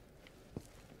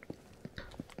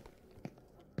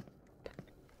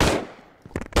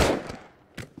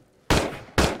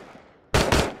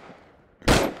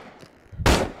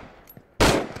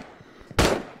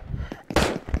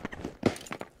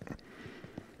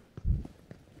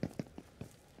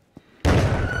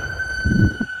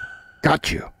 Got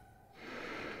you.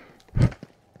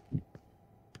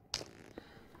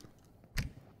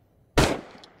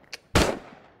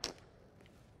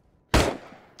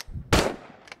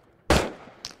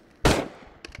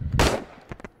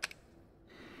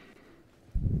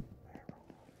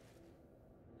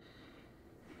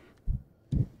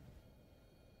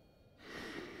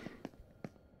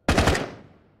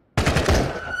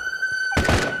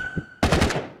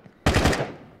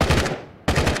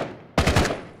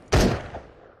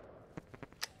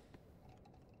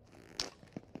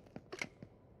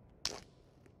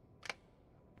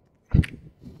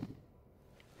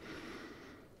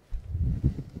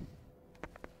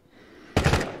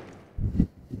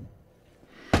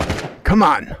 Come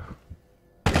on.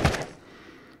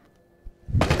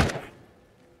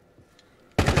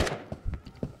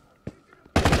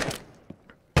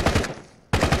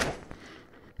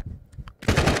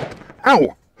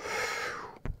 Ow.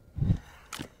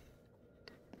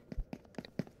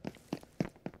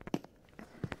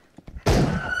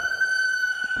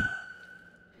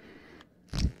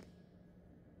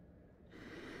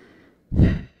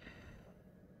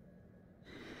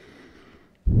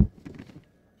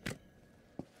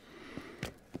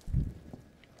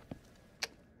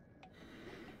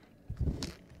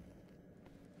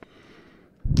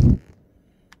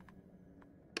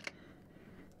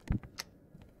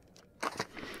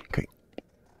 Okay.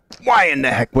 Why in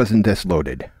the heck wasn't this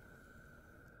loaded?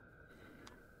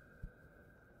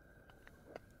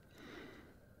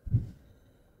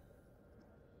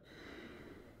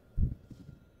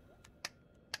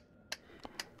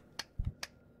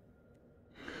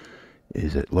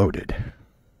 Is it loaded?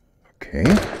 Okay.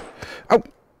 Oh!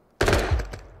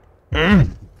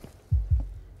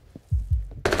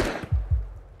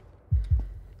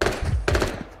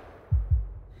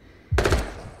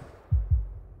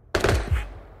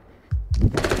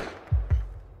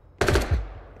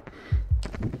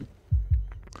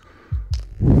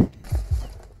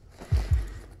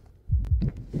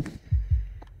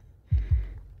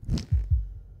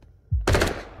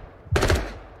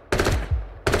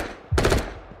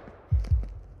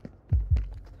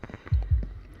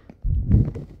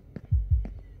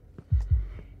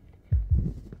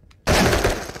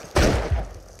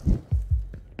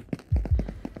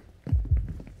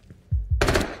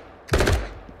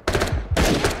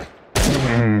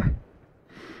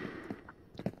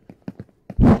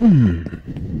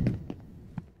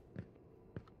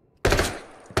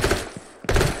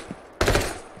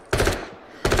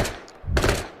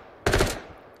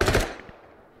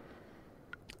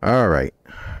 All right.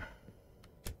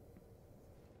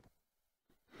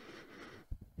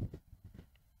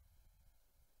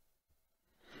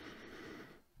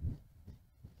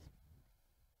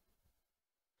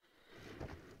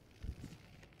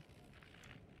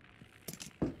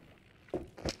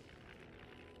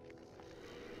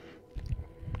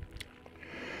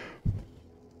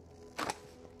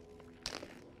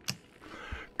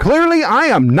 Clearly, I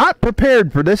am not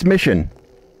prepared for this mission.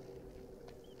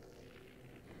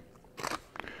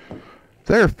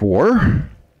 Therefore,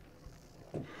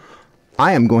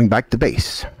 I am going back to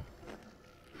base.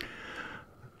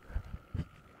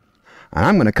 And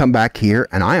I'm going to come back here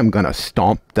and I am going to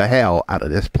stomp the hell out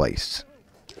of this place.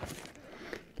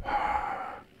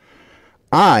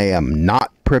 I am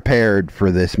not prepared for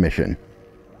this mission.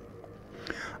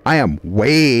 I am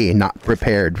way not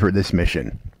prepared for this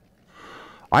mission.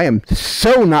 I am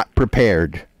so not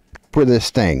prepared for this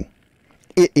thing.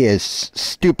 It is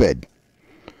stupid.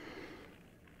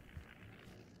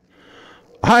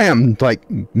 I am like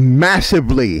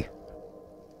massively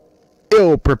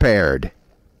ill prepared.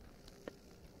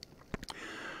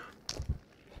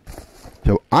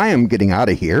 So I am getting out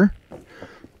of here.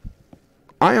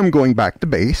 I am going back to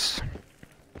base.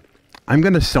 I'm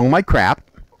going to sell my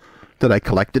crap that I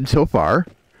collected so far.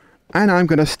 And I'm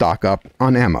going to stock up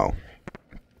on ammo.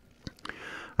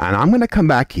 And I'm going to come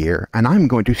back here and I'm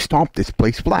going to stomp this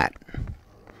place flat.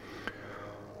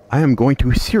 I am going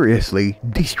to seriously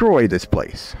destroy this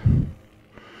place.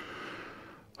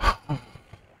 And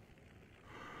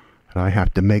I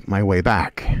have to make my way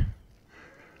back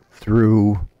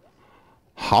through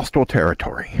hostile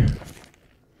territory.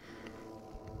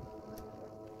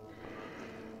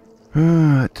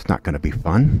 It's not going to be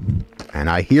fun. And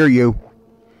I hear you.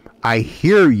 I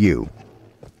hear you.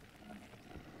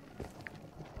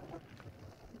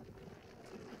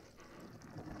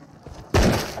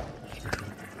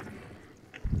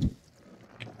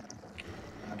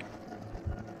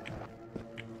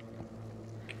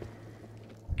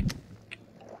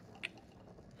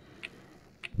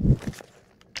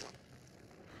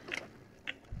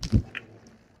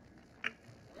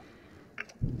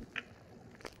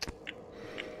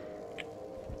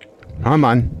 Come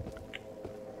on.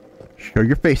 Show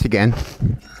your face again.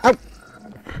 Ow!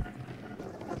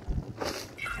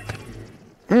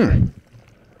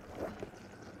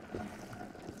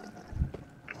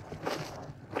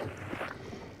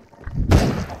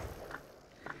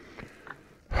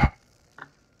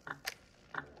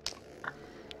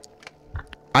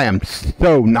 I am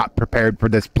so not prepared for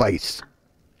this place.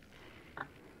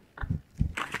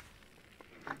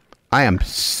 I am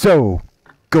so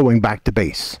going back to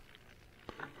base.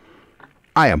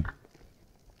 I am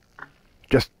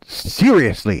just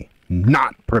seriously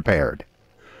not prepared.